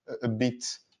system a bit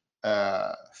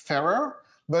fairer.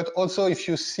 But also, if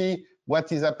you see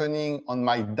what is happening on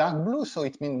my dark blue, so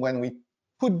it means when we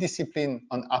put discipline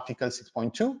on Article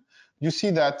 6.2, you see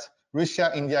that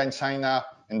Russia, India, and China,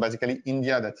 and basically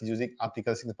India that is using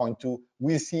Article 6.2,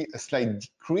 will see a slight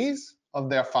decrease of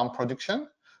their farm production,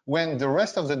 when the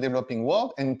rest of the developing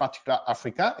world, and in particular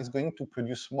Africa, is going to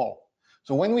produce more.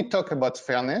 So when we talk about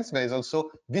fairness, there is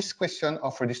also this question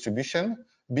of redistribution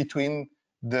between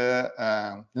the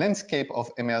landscape of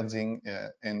emerging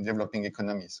and developing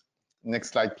economies.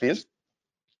 Next slide, please.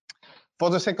 For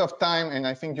the sake of time, and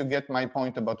I think you get my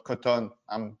point about cotton,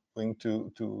 I'm going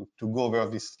to go over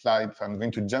this slide. I'm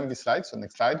going to jump this slide, so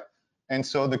next slide. And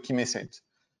so the key message.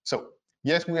 So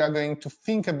yes, we are going to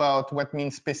think about what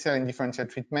means special and differential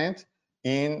treatment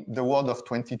in the world of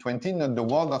 2020, not the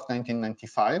world of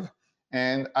 1995.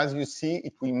 And as you see,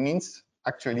 it will mean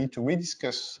actually to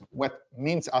rediscuss what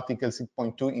means Article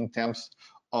 6.2 in terms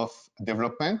of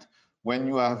development. When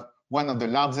you have one of the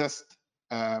largest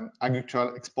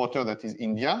agricultural exporter, that is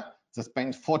India, that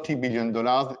spent $40 billion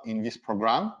in this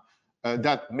program,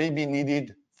 that may be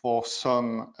needed for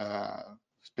some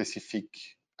specific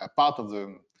part of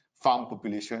the farm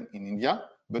population in India,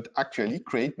 but actually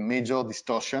create major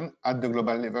distortion at the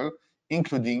global level,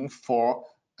 including for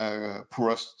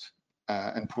poorest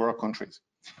and poorer countries.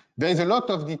 There is a lot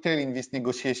of detail in this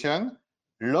negotiation,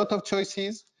 a lot of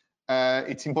choices.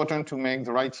 It's important to make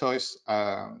the right choice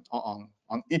on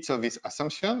each of these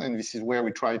assumptions, and this is where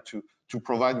we try to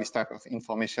provide this type of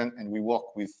information, and we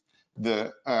work with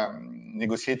the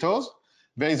negotiators.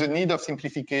 There is a need of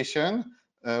simplification.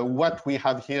 What we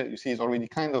have here, you see, is already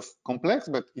kind of complex,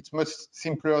 but it's much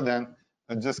simpler than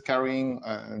just carrying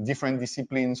different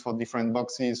disciplines for different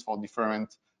boxes, for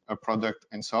different products,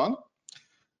 and so on.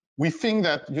 We think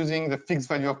that using the fixed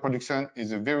value of production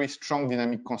is a very strong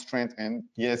dynamic constraint, and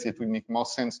yes, it will make more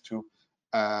sense to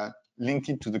link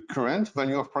it to the current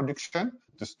value of production,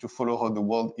 just to follow how the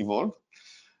world evolved.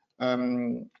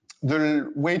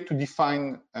 The way to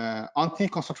define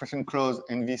anti-concentration clause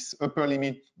and this upper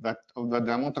limit that the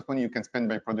amount of money you can spend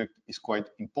by product is quite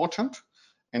important.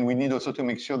 And we need also to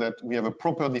make sure that we have a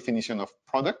proper definition of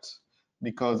products,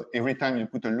 because every time you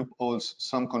put a loophole,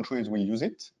 some countries will use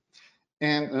it.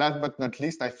 And last but not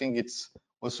least, I think it's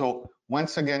also,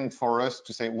 once again, for us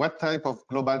to say what type of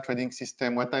global trading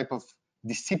system, what type of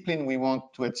discipline we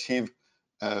want to achieve,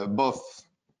 both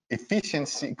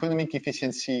efficiency, economic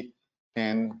efficiency,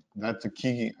 and that's a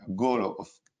key goal of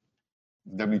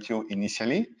WTO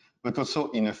initially, but also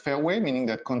in a fair way, meaning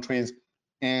that countries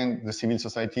and the civil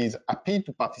society is happy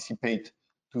to participate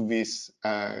to this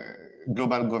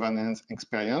global governance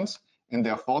experience, and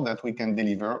therefore that we can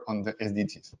deliver on the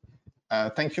SDGs.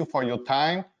 Thank you for your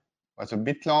time. It was a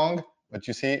bit long, but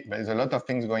you see there's a lot of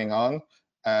things going on,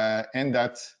 and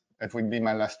that will be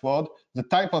my last word. The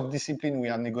type of discipline we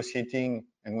are negotiating,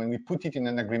 and when we put it in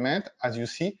an agreement, as you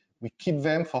see, we keep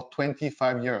them for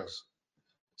 25 years.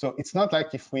 So it's not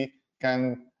like if we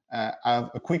can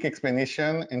have a quick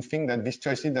explanation and think that this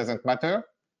choice doesn't matter.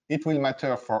 It will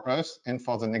matter for us and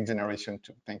for the next generation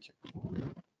too. Thank you.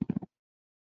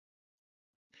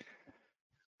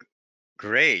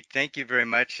 Great. Thank you very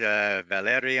much,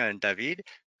 Valeria and David.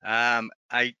 I'm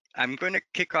going to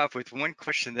kick off with one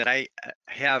question that I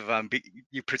have.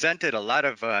 You presented a lot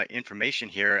of information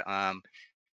here,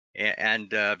 and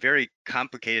very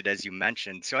complicated, as you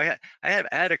mentioned. So I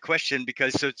had a question,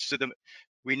 because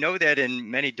we know that in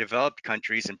many developed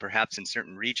countries, and perhaps in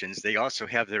certain regions, they also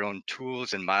have their own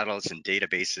tools and models and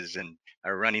databases and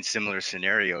are running similar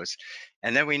scenarios.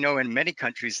 And then we know in many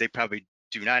countries, they probably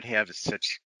do not have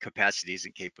such capacities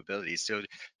and capabilities. So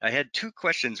I had two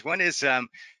questions. One is the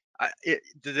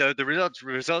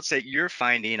results that you're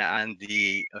finding on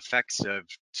the effects of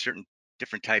certain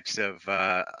different types of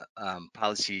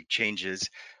policy changes.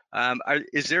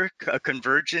 Is there a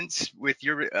convergence with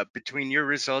your between your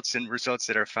results and results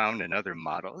that are found in other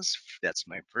models? That's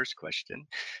my first question.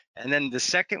 And then the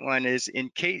second one is,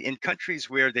 in countries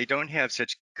where they don't have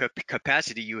such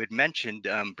capacity, you had mentioned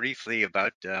briefly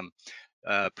about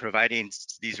providing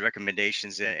these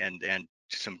recommendations and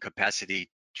some capacity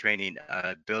training,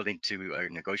 building to a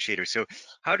negotiator. So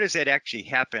how does that actually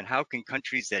happen? How can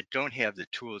countries that don't have the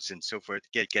tools and so forth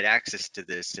get access to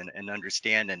this and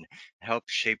understand and help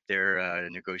shape their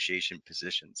negotiation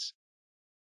positions?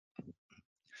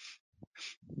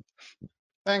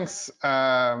 Thanks,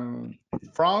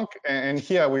 Frank. And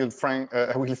here I will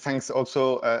thanks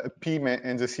also PIM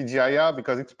and the CGIAR,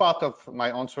 because it's part of my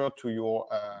answer to your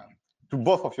to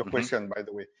both of your questions, by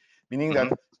the way. Meaning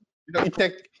that it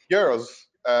takes years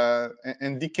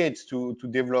and decades to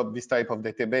develop this type of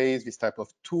database, this type of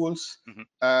tools,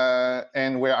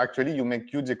 and where actually you make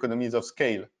huge economies of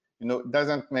scale. It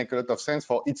doesn't make a lot of sense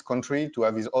for each country to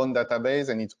have its own database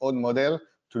and its own model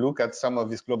to look at some of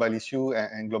this global issue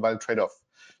and global trade-off.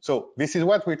 So this is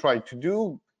what we try to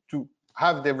do, to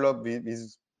have developed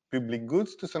these public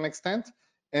goods to some extent,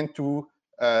 and to,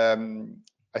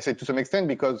 I say to some extent,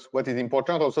 because what is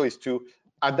important also is to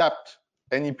adapt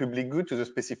any public good to the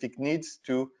specific needs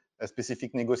to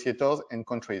specific negotiators and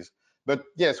countries. But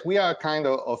yes, we are kind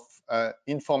of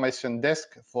information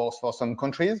desk for some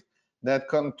countries that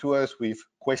come to us with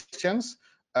questions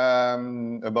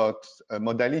about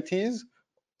modalities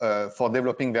for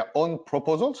developing their own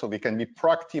proposals, so they can be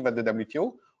proactive at the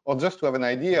WTO, or just to have an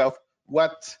idea of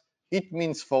what it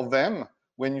means for them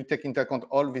when you take into account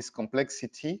all this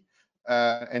complexity.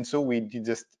 And so we did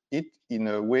just it in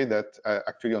a way that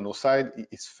actually on our side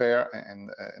is fair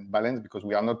and balanced, because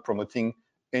we are not promoting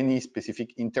any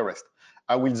specific interest.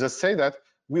 I will just say that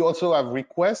we also have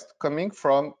requests coming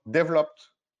from developed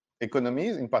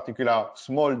economies, in particular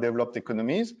small developed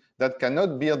economies, that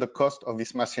cannot bear the cost of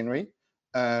this machinery,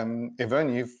 even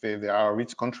if they are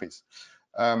rich countries.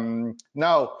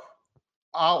 Now,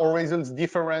 are our results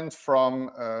different from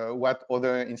what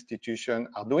other institutions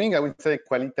are doing? I would say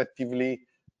qualitatively,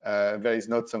 there is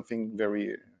not something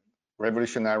very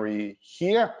revolutionary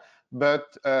here,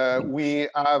 but we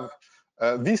have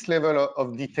this level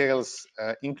of details,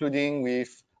 including with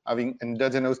having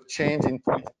endogenous change in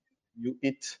you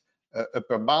hit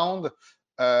upper bound,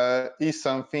 is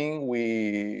something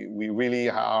we really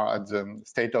are at the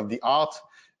state of the art,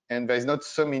 and there's not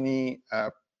so many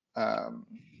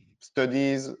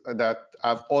studies that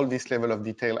have all this level of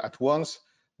detail at once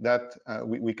that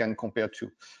we can compare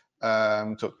to.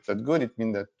 So that's good. It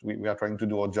means that we are trying to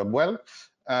do our job well.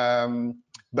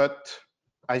 But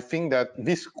I think that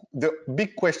the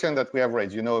big question that we have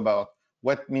raised, about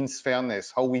what means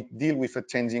fairness, how we deal with a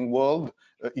changing world,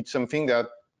 it's something that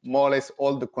more or less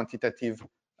all the quantitative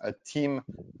team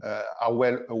are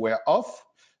well aware of.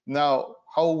 Now,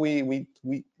 how we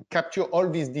capture all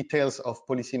these details of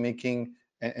policy making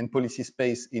and policy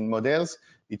space in models,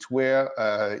 it's where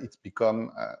it's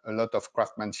become a lot of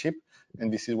craftsmanship.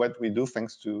 And this is what we do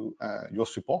thanks to your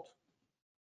support.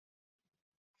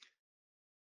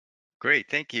 Great,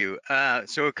 thank you.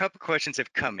 So a couple questions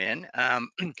have come in.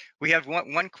 We have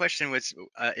one question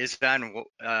is on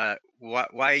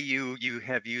why you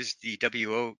have used the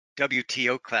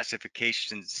WTO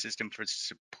classification system for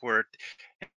support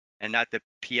and not the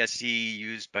PSE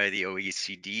used by the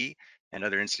OECD and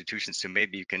other institutions. So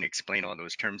maybe you can explain all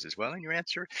those terms as well in your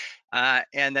answer.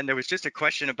 And then there was just a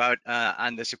question about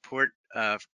on the support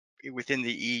within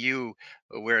the EU,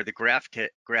 where the graph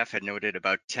had noted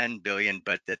about 10 billion,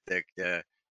 but that the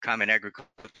Common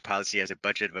Agricultural Policy has a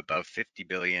budget of about 50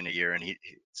 billion a year. And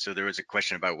so there was a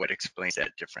question about what explains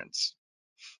that difference.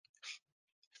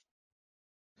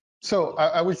 So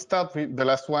I will start with the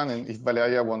last one, and if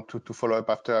Valeria wants to follow up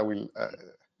after, I will.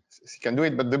 She can do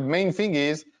it. But the main thing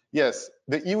is, yes,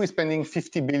 the EU is spending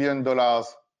 $50 billion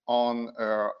on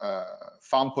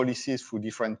farm policies through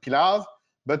different pillars,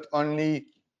 but only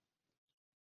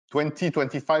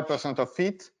 20–25% of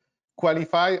it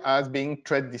qualify as being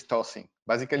trade distorting.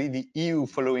 Basically, the EU,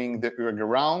 following the Uruguay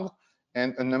round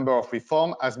and a number of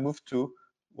reforms, has moved to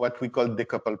what we call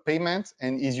decoupled payments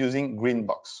and is using green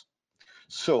box.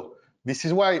 So this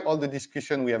is why all the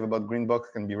discussion we have about green box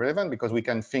can be relevant, because we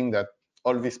can think that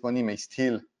all this money may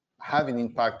still have an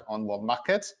impact on world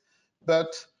markets.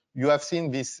 But you have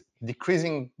seen this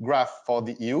decreasing graph for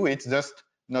the EU. It's just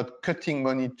not cutting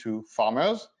money to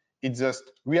farmers. It's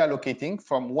just reallocating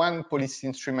from one policy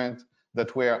instrument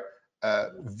that were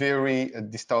very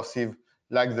distortive,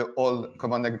 like the old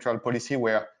common agricultural policy,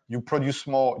 where you produce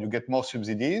more, you get more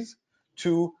subsidies,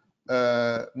 to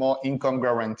more income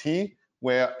guarantee,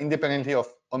 where independently of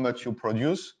how much you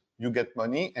produce, you get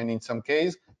money. And in some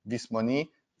case, this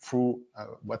money, through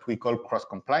what we call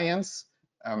cross-compliance,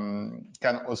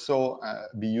 can also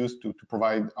be used to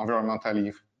provide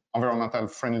environmental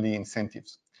friendly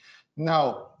incentives.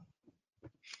 Now,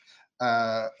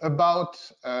 about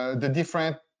the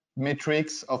different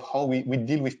metrics of how we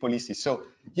deal with policy. So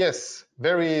yes,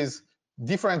 there is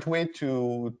different way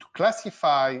to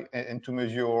classify and to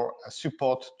measure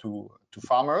support to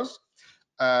farmers.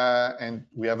 And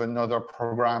we have another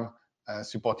program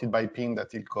supported by PIN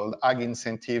that is called Ag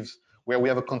Incentives, where we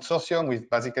have a consortium with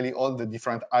basically all the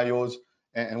different IOs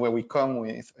and where we come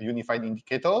with unified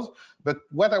indicators. But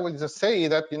what I will just say is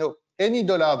that, any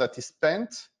dollar that is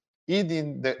spent is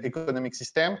in the economic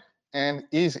system and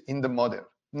is in the model.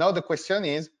 Now the question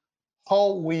is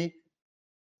how we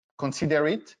consider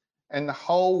it and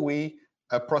how we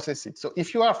process it. So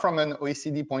if you are from an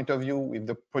OECD point of view with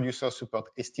the producer support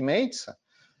estimates,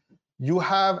 you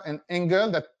have an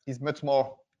angle that is much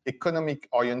more economic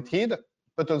oriented,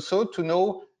 but also to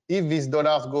know if these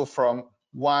dollars go from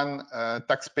one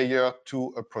taxpayer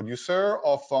to a producer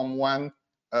or from one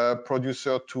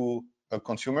producer to a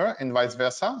consumer and vice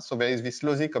versa. So there is this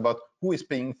logic about who is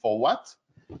paying for what,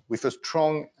 with a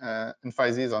strong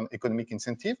emphasis on economic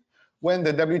incentive. When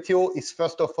the WTO is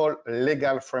first of all a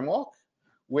legal framework,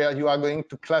 where you are going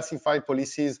to classify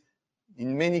policies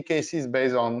in many cases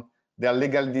based on their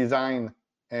legal design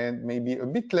and maybe a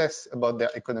bit less about their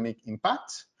economic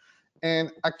impact.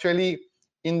 And actually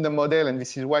in the model, and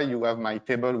this is why you have my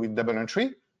table with double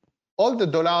entry, all the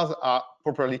dollars are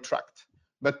properly tracked.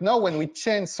 But now when we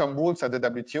change some rules at the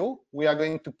WTO, we are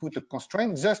going to put a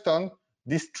constraint just on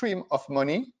this stream of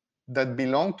money that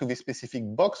belong to the specific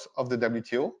box of the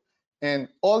WTO. And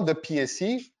all the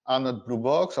PSC are not blue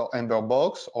box or amber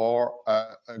box or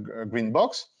a green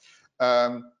box.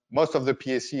 Most of the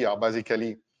PSC are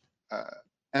basically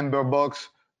amber box,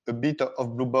 a bit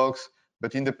of blue box,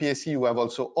 but in the PSC you have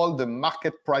also all the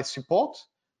market price support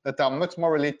that are much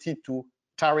more related to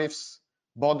tariffs,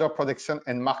 border protection,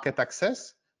 and market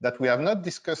access that we have not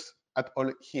discussed at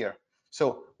all here.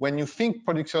 So when you think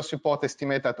producer support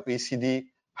estimate at OECD,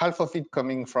 half of it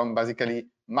coming from basically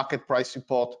market price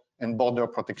support and border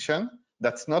protection,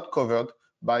 that's not covered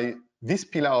by this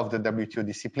pillar of the WTO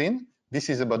discipline. This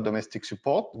is about domestic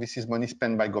support. This is money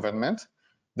spent by government.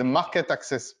 The market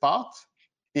access part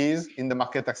is in the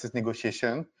market access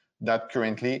negotiation that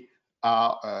currently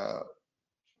are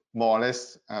more or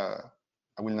less,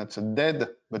 I will not say dead,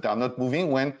 but are not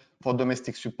moving, when for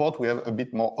domestic support, we have a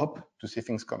bit more hope to see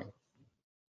things coming.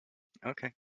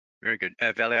 Okay, very good.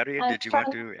 Valeria, did you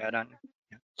want to add on?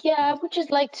 Yeah, I would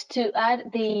just like to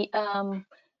add the,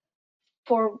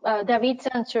 for David's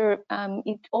answer,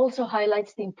 it also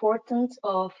highlights the importance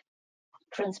of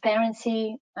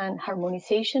transparency and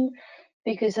harmonization,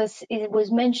 because as it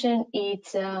was mentioned,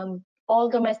 it's all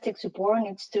domestic support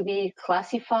needs to be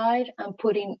classified and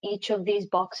put in each of these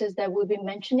boxes that we've been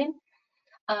mentioning.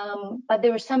 But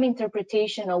there is some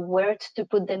interpretation of where to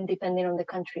put them depending on the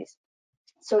countries.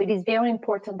 So it is very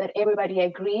important that everybody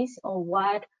agrees on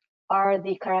what are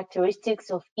the characteristics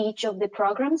of each of the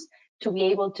programs to be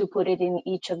able to put it in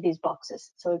each of these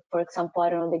boxes. So for example, I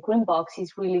don't know, the green box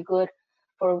is really good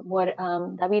for what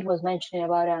David was mentioning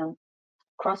about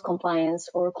cross-compliance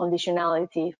or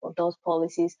conditionality for those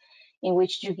policies in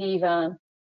which you give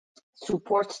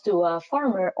support to a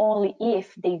farmer only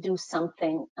if they do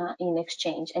something in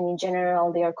exchange. And in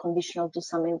general, they are conditional to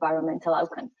some environmental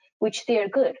outcome, which they are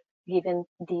good, given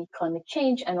the climate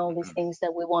change and all these things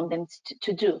that we want them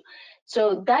to do.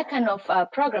 So that kind of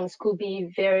programs could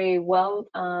be very well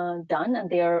done, and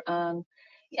they are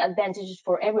advantages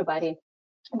for everybody.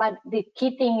 But the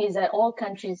key thing is that all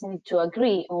countries need to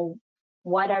agree on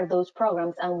what are those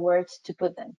programs and where to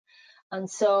put them. And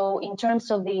so in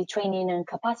terms of the training and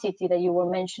capacity that you were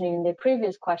mentioning in the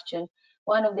previous question,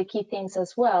 one of the key things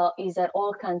as well is that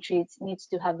all countries needs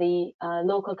to have the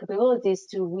local capabilities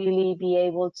to really be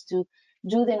able to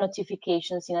do the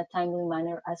notifications in a timely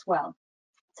manner as well.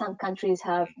 Some countries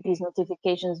have these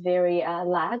notifications very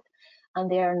lagged,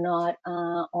 and they are not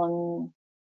on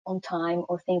time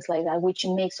or things like that, which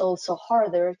makes also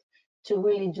harder to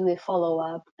really do the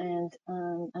follow-up and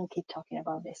keep talking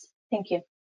about this. Thank you.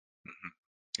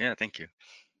 Yeah, thank you.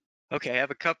 Okay,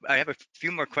 I have a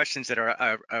few more questions that are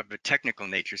of a technical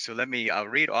nature. So I'll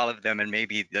read all of them, and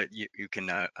maybe you can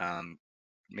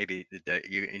maybe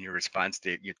in your response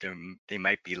they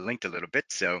might be linked a little bit.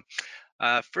 So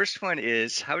first one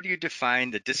is, how do you define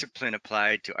the discipline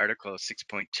applied to Article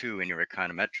 6.2 in your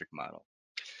econometric model?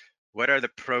 What are the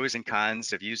pros and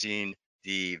cons of using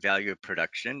the value of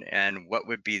production, and what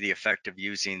would be the effect of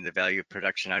using the value of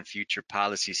production on future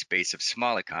policy space of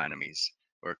small economies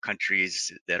or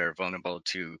countries that are vulnerable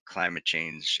to climate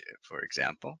change, for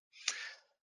example?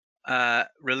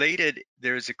 Related,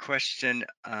 there's a question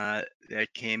that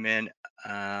came in.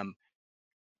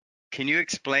 Can you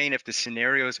explain if the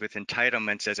scenarios with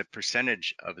entitlements as a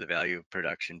percentage of the value of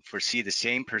production foresee the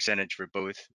same percentage for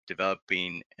both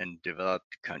developing and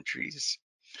developed countries?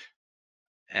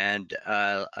 And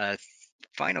a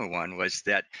final one was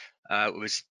that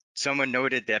someone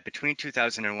noted that between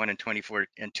 2001 and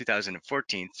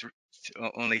 2014,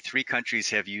 only 3 countries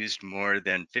have used more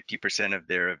than 50% of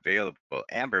their available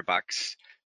amber box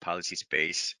policy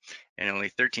space, and only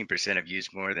 13% have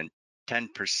used more than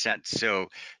 10%. So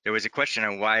there was a question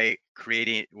on why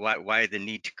the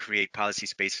need to create policy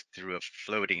space through a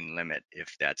floating limit,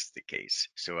 if that's the case.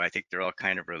 So I think they're all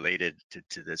kind of related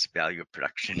to this value of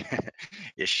production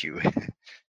issue.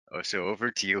 So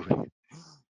over to you.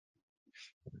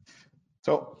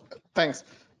 So thanks.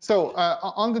 So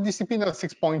on the discipline of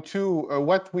 6.2,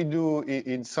 what we do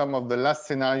in some of the last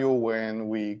scenario when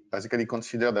we basically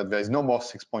consider that there is no more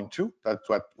 6.2, that's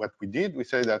what we did. We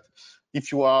say that if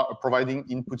you are providing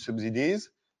input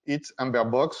subsidies, it's amber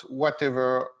box,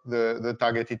 whatever the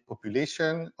targeted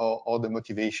population or the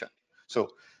motivation. So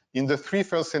in the 3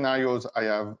 first scenarios I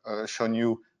have shown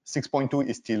you, 6.2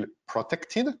 is still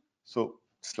protected. So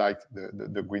it's like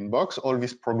the green box. All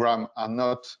these programs are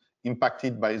not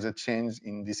impacted by the change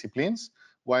in disciplines,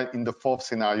 while in the 4th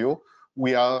scenario,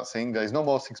 we are saying there is no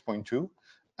more 6.2,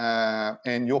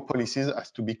 and your policies has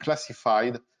to be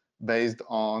classified based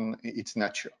on its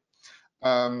nature.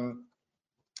 That's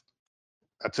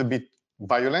a bit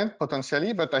violent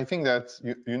potentially, but I think that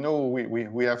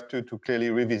we have to clearly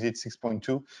revisit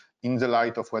 6.2 in the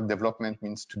light of what development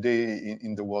means today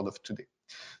in the world of today.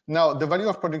 Now, the value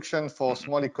of production for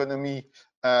small economy,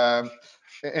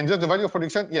 and just the value of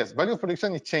production, yes, value of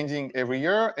production is changing every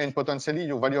year, and potentially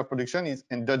your value of production is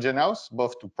endogenous,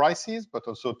 both to prices, but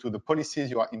also to the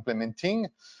policies you are implementing,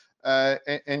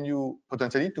 and you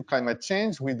potentially to climate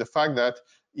change, with the fact that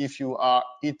if you are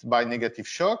hit by negative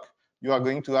shock, you are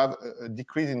going to have a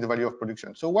decrease in the value of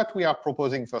production. So what we are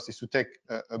proposing first is to take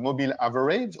a mobile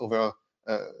average over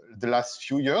the last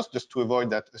few years, just to avoid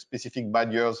that specific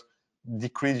bad years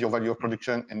decrease your value of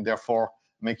production and therefore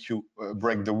make you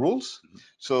break the rules.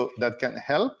 So that can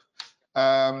help.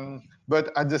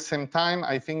 But at the same time,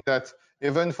 I think that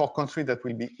even for countries that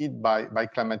will be hit by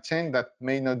climate change, that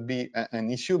may not be an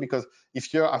issue, because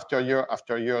if year after year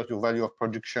after year, your value of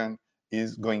production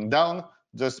is going down,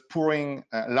 just pouring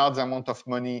a large amount of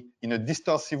money in a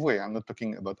distorsive way, I'm not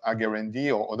talking about R&D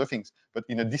or other things, but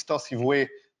in a distorsive way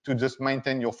to just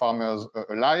maintain your farmers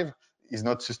alive is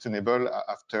not sustainable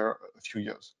after a few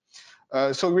years.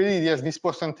 So really, yes, this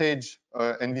percentage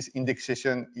and this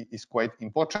indexation is quite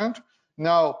important.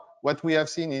 Now, what we have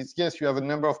seen is, yes, you have a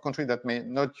number of countries that may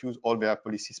not use all their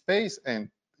policy space, and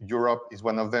Europe is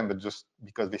one of them, but just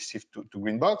because they shift to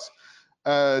green box.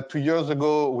 2 years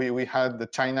ago, we had the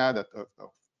China that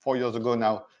 4 years ago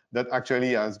now that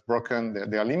actually has broken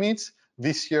their limits.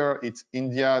 This year, it's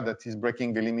India that is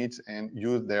breaking the limits and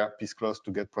use their peace clause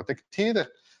to get protected.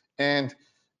 And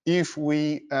if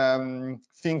we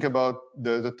think about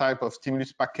the type of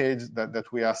stimulus package that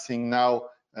we are seeing now,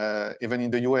 even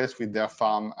in the US with their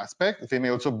farm aspect, they may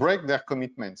also break their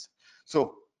commitments.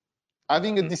 So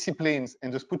having a discipline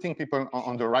and just putting people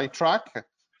on the right track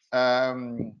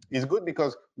is good,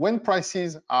 because when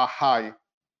prices are high,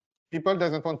 people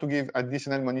doesn't want to give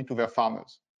additional money to their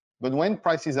farmers. But when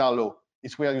prices are low,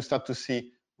 it's where you start to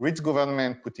see rich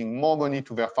government putting more money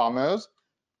to their farmers,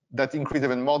 that increase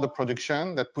even more the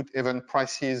production, that put even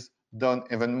prices down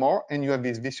even more, and you have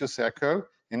this vicious circle.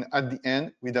 And at the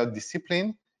end, without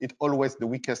discipline, it's always the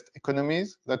weakest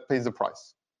economies that pays the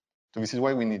price. So this is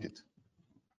why we need it.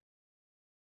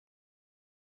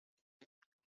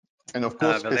 And of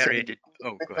course, Valeria,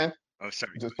 go ahead. Oh,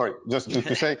 sorry. Just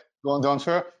to say, go on the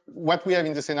answer. What we have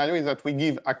in the scenario is that we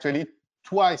give actually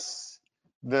twice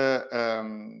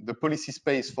the policy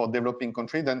space for developing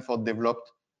countries than for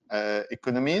developed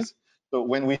economies. So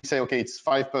when we say, okay, it's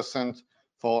 5%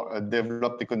 for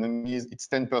developed economies, it's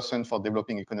 10% for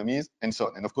developing economies, and so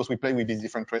on. And of course, we play with these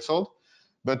different thresholds.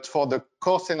 But for the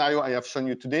core scenario I have shown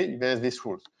you today, there's these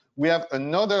rules. We have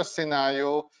another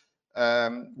scenario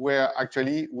where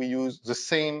actually we use the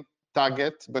same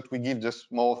target, but we give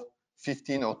just more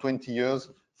 15 or 20 years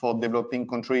for developing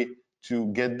country to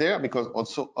get there, because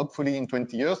also hopefully in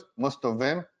 20 years, most of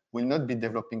them will not be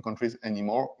developing countries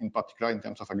anymore, in particular in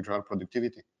terms of agricultural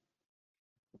productivity.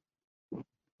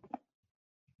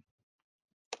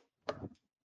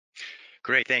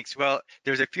 Great, thanks. Well,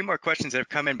 there's a few more questions that have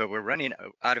come in, but we're running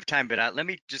out of time. But let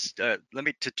me just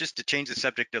to change the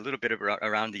subject a little bit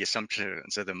around the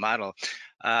assumptions of the model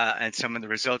and some of the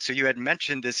results. So you had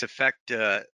mentioned this effect,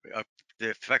 of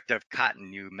the effect of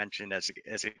cotton. You mentioned as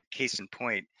a case in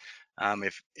point,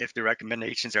 if the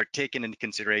recommendations are taken into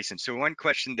consideration. So one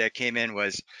question that came in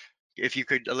was, if you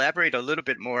could elaborate a little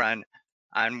bit more on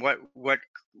what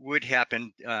would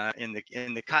happen in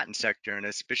the cotton sector, and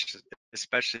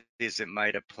especially as it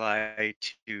might apply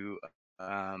to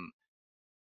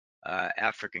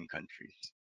African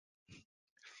countries.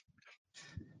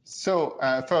 So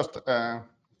first, I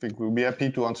think we'll be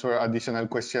happy to answer additional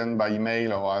question by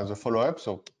email or as a follow-up.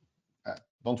 So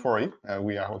don't worry,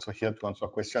 we are also here to answer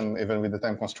questions even with the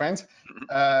time constraints.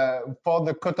 For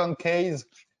the cotton case,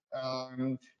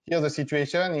 here the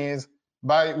situation is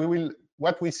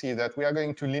what we see that we are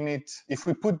going to limit, if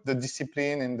we put the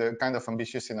discipline in the kind of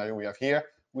ambitious scenario we have here,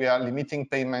 we are limiting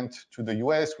payment to the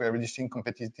US, we are reducing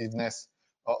competitiveness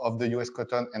of the US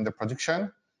cotton and the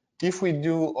production. If we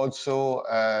do also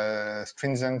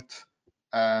stringent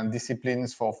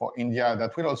disciplines for India,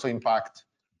 that will also impact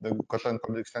the cotton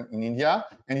production in India,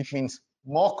 and it means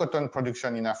more cotton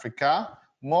production in Africa,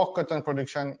 more cotton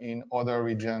production in other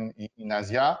regions in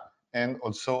Asia, and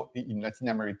also in Latin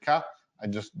America. I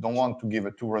just don't want to give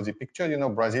a too rosy picture. You know,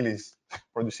 Brazil is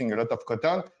producing a lot of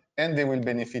cotton, and they will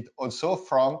benefit also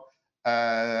from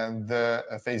the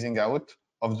phasing out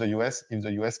of the US if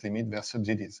the US limit their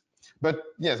subsidies. But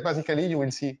yes, basically you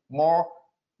will see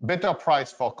better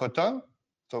price for cotton.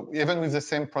 So even with the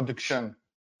same production,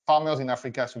 farmers in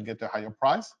Africa should get a higher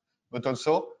price. but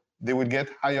also they will get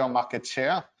higher market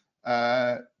share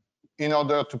in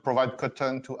order to provide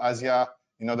cotton to Asia,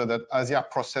 in order that Asia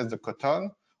process the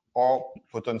cotton, or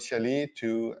potentially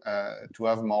to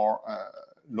have more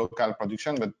local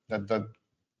production, but that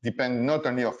depend not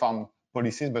only on farm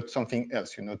policies, but something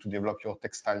else, you know, to develop your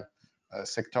textile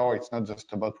sector. It's not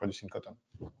just about producing cotton.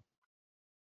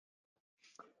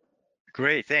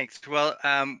 Great, thanks. Well,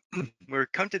 we're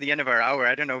come to the end of our hour.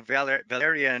 I don't know,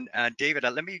 Valeria and David,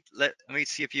 let me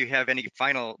see if you have any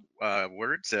final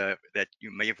words that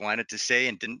you may have wanted to say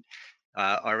and didn't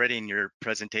already in your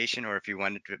presentation, or if you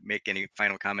wanted to make any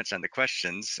final comments on the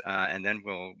questions, and then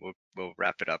we'll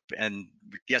wrap it up. And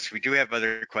yes, we do have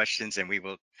other questions, and we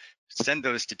will send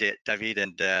those to David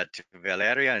and to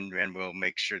Valeria, and we'll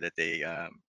make sure that they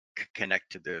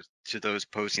connect to those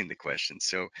posing the questions.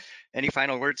 So any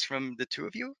final words from the two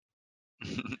of you?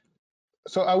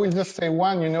 So I will just say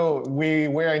one, you know, we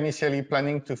were initially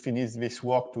planning to finish this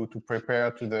work to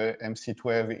prepare to the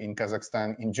MC12 in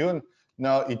Kazakhstan in June.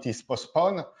 Now it is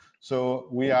postponed. So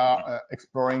we are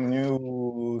exploring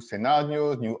new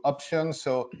scenarios, new options.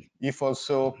 So if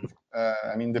also,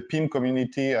 I mean, the PIM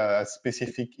community has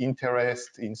specific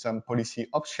interest in some policy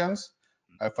options.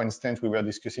 For instance, we were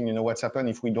discussing, you know, what's happened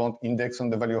if we don't index on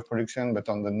the value of production, but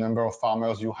on the number of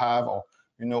farmers you have, or,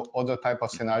 you know, other type of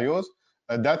scenarios.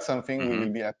 That's something we will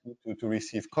be happy to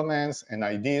receive comments and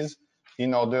ideas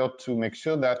in order to make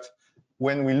sure that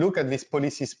when we look at this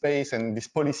policy space and this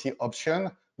policy option,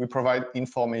 we provide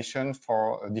information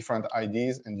for different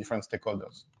ideas and different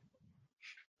stakeholders.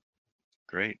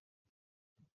 Great.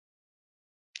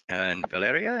 And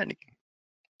Valeria?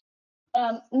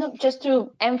 No, just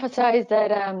to emphasize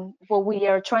that what we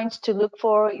are trying to look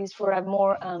for is for a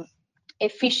more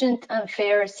efficient and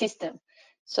fair system,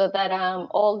 so that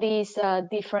all these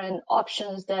different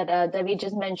options that David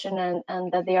just mentioned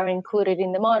and that they are included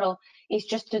in the model is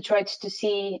just to try to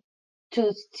see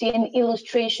an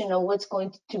illustration of what's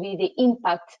going to be the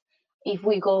impact if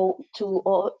we go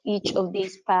to each of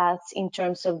these paths in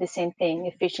terms of the same thing,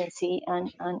 efficiency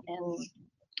and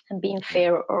being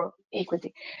fair or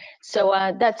equity. So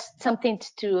that's something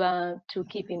to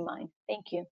keep in mind.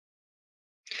 Thank you.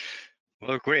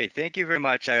 Well, great. Thank you very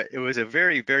much. It was a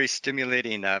very, very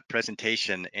stimulating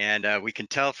presentation, and we can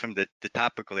tell from the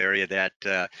topical area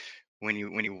that when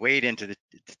you wade into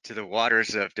the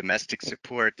waters of domestic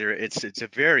support, it's a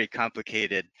very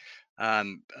complicated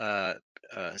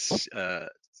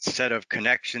set of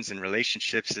connections and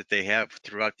relationships that they have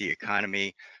throughout the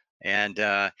economy, and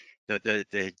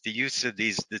the use of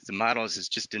the models is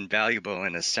just invaluable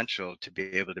and essential to be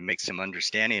able to make some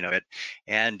understanding of it.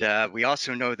 And we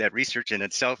also know that research in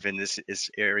itself in this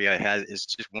area is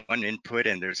just one input,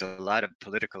 and there's a lot of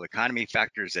political economy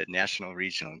factors at national,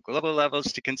 regional, and global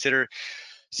levels to consider.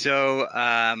 So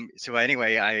so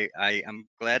anyway, I'm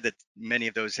glad that many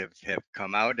of those have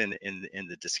come out in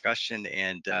the discussion,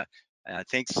 and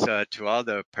thanks to all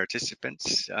the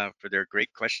participants for their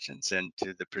great questions, and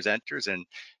to the presenters, and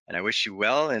I wish you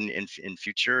well in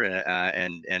future,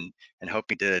 and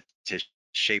hoping to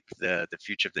shape the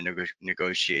future of the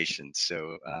negotiations.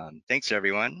 So thanks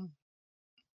everyone.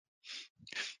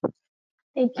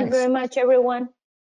 Thank you very much, everyone.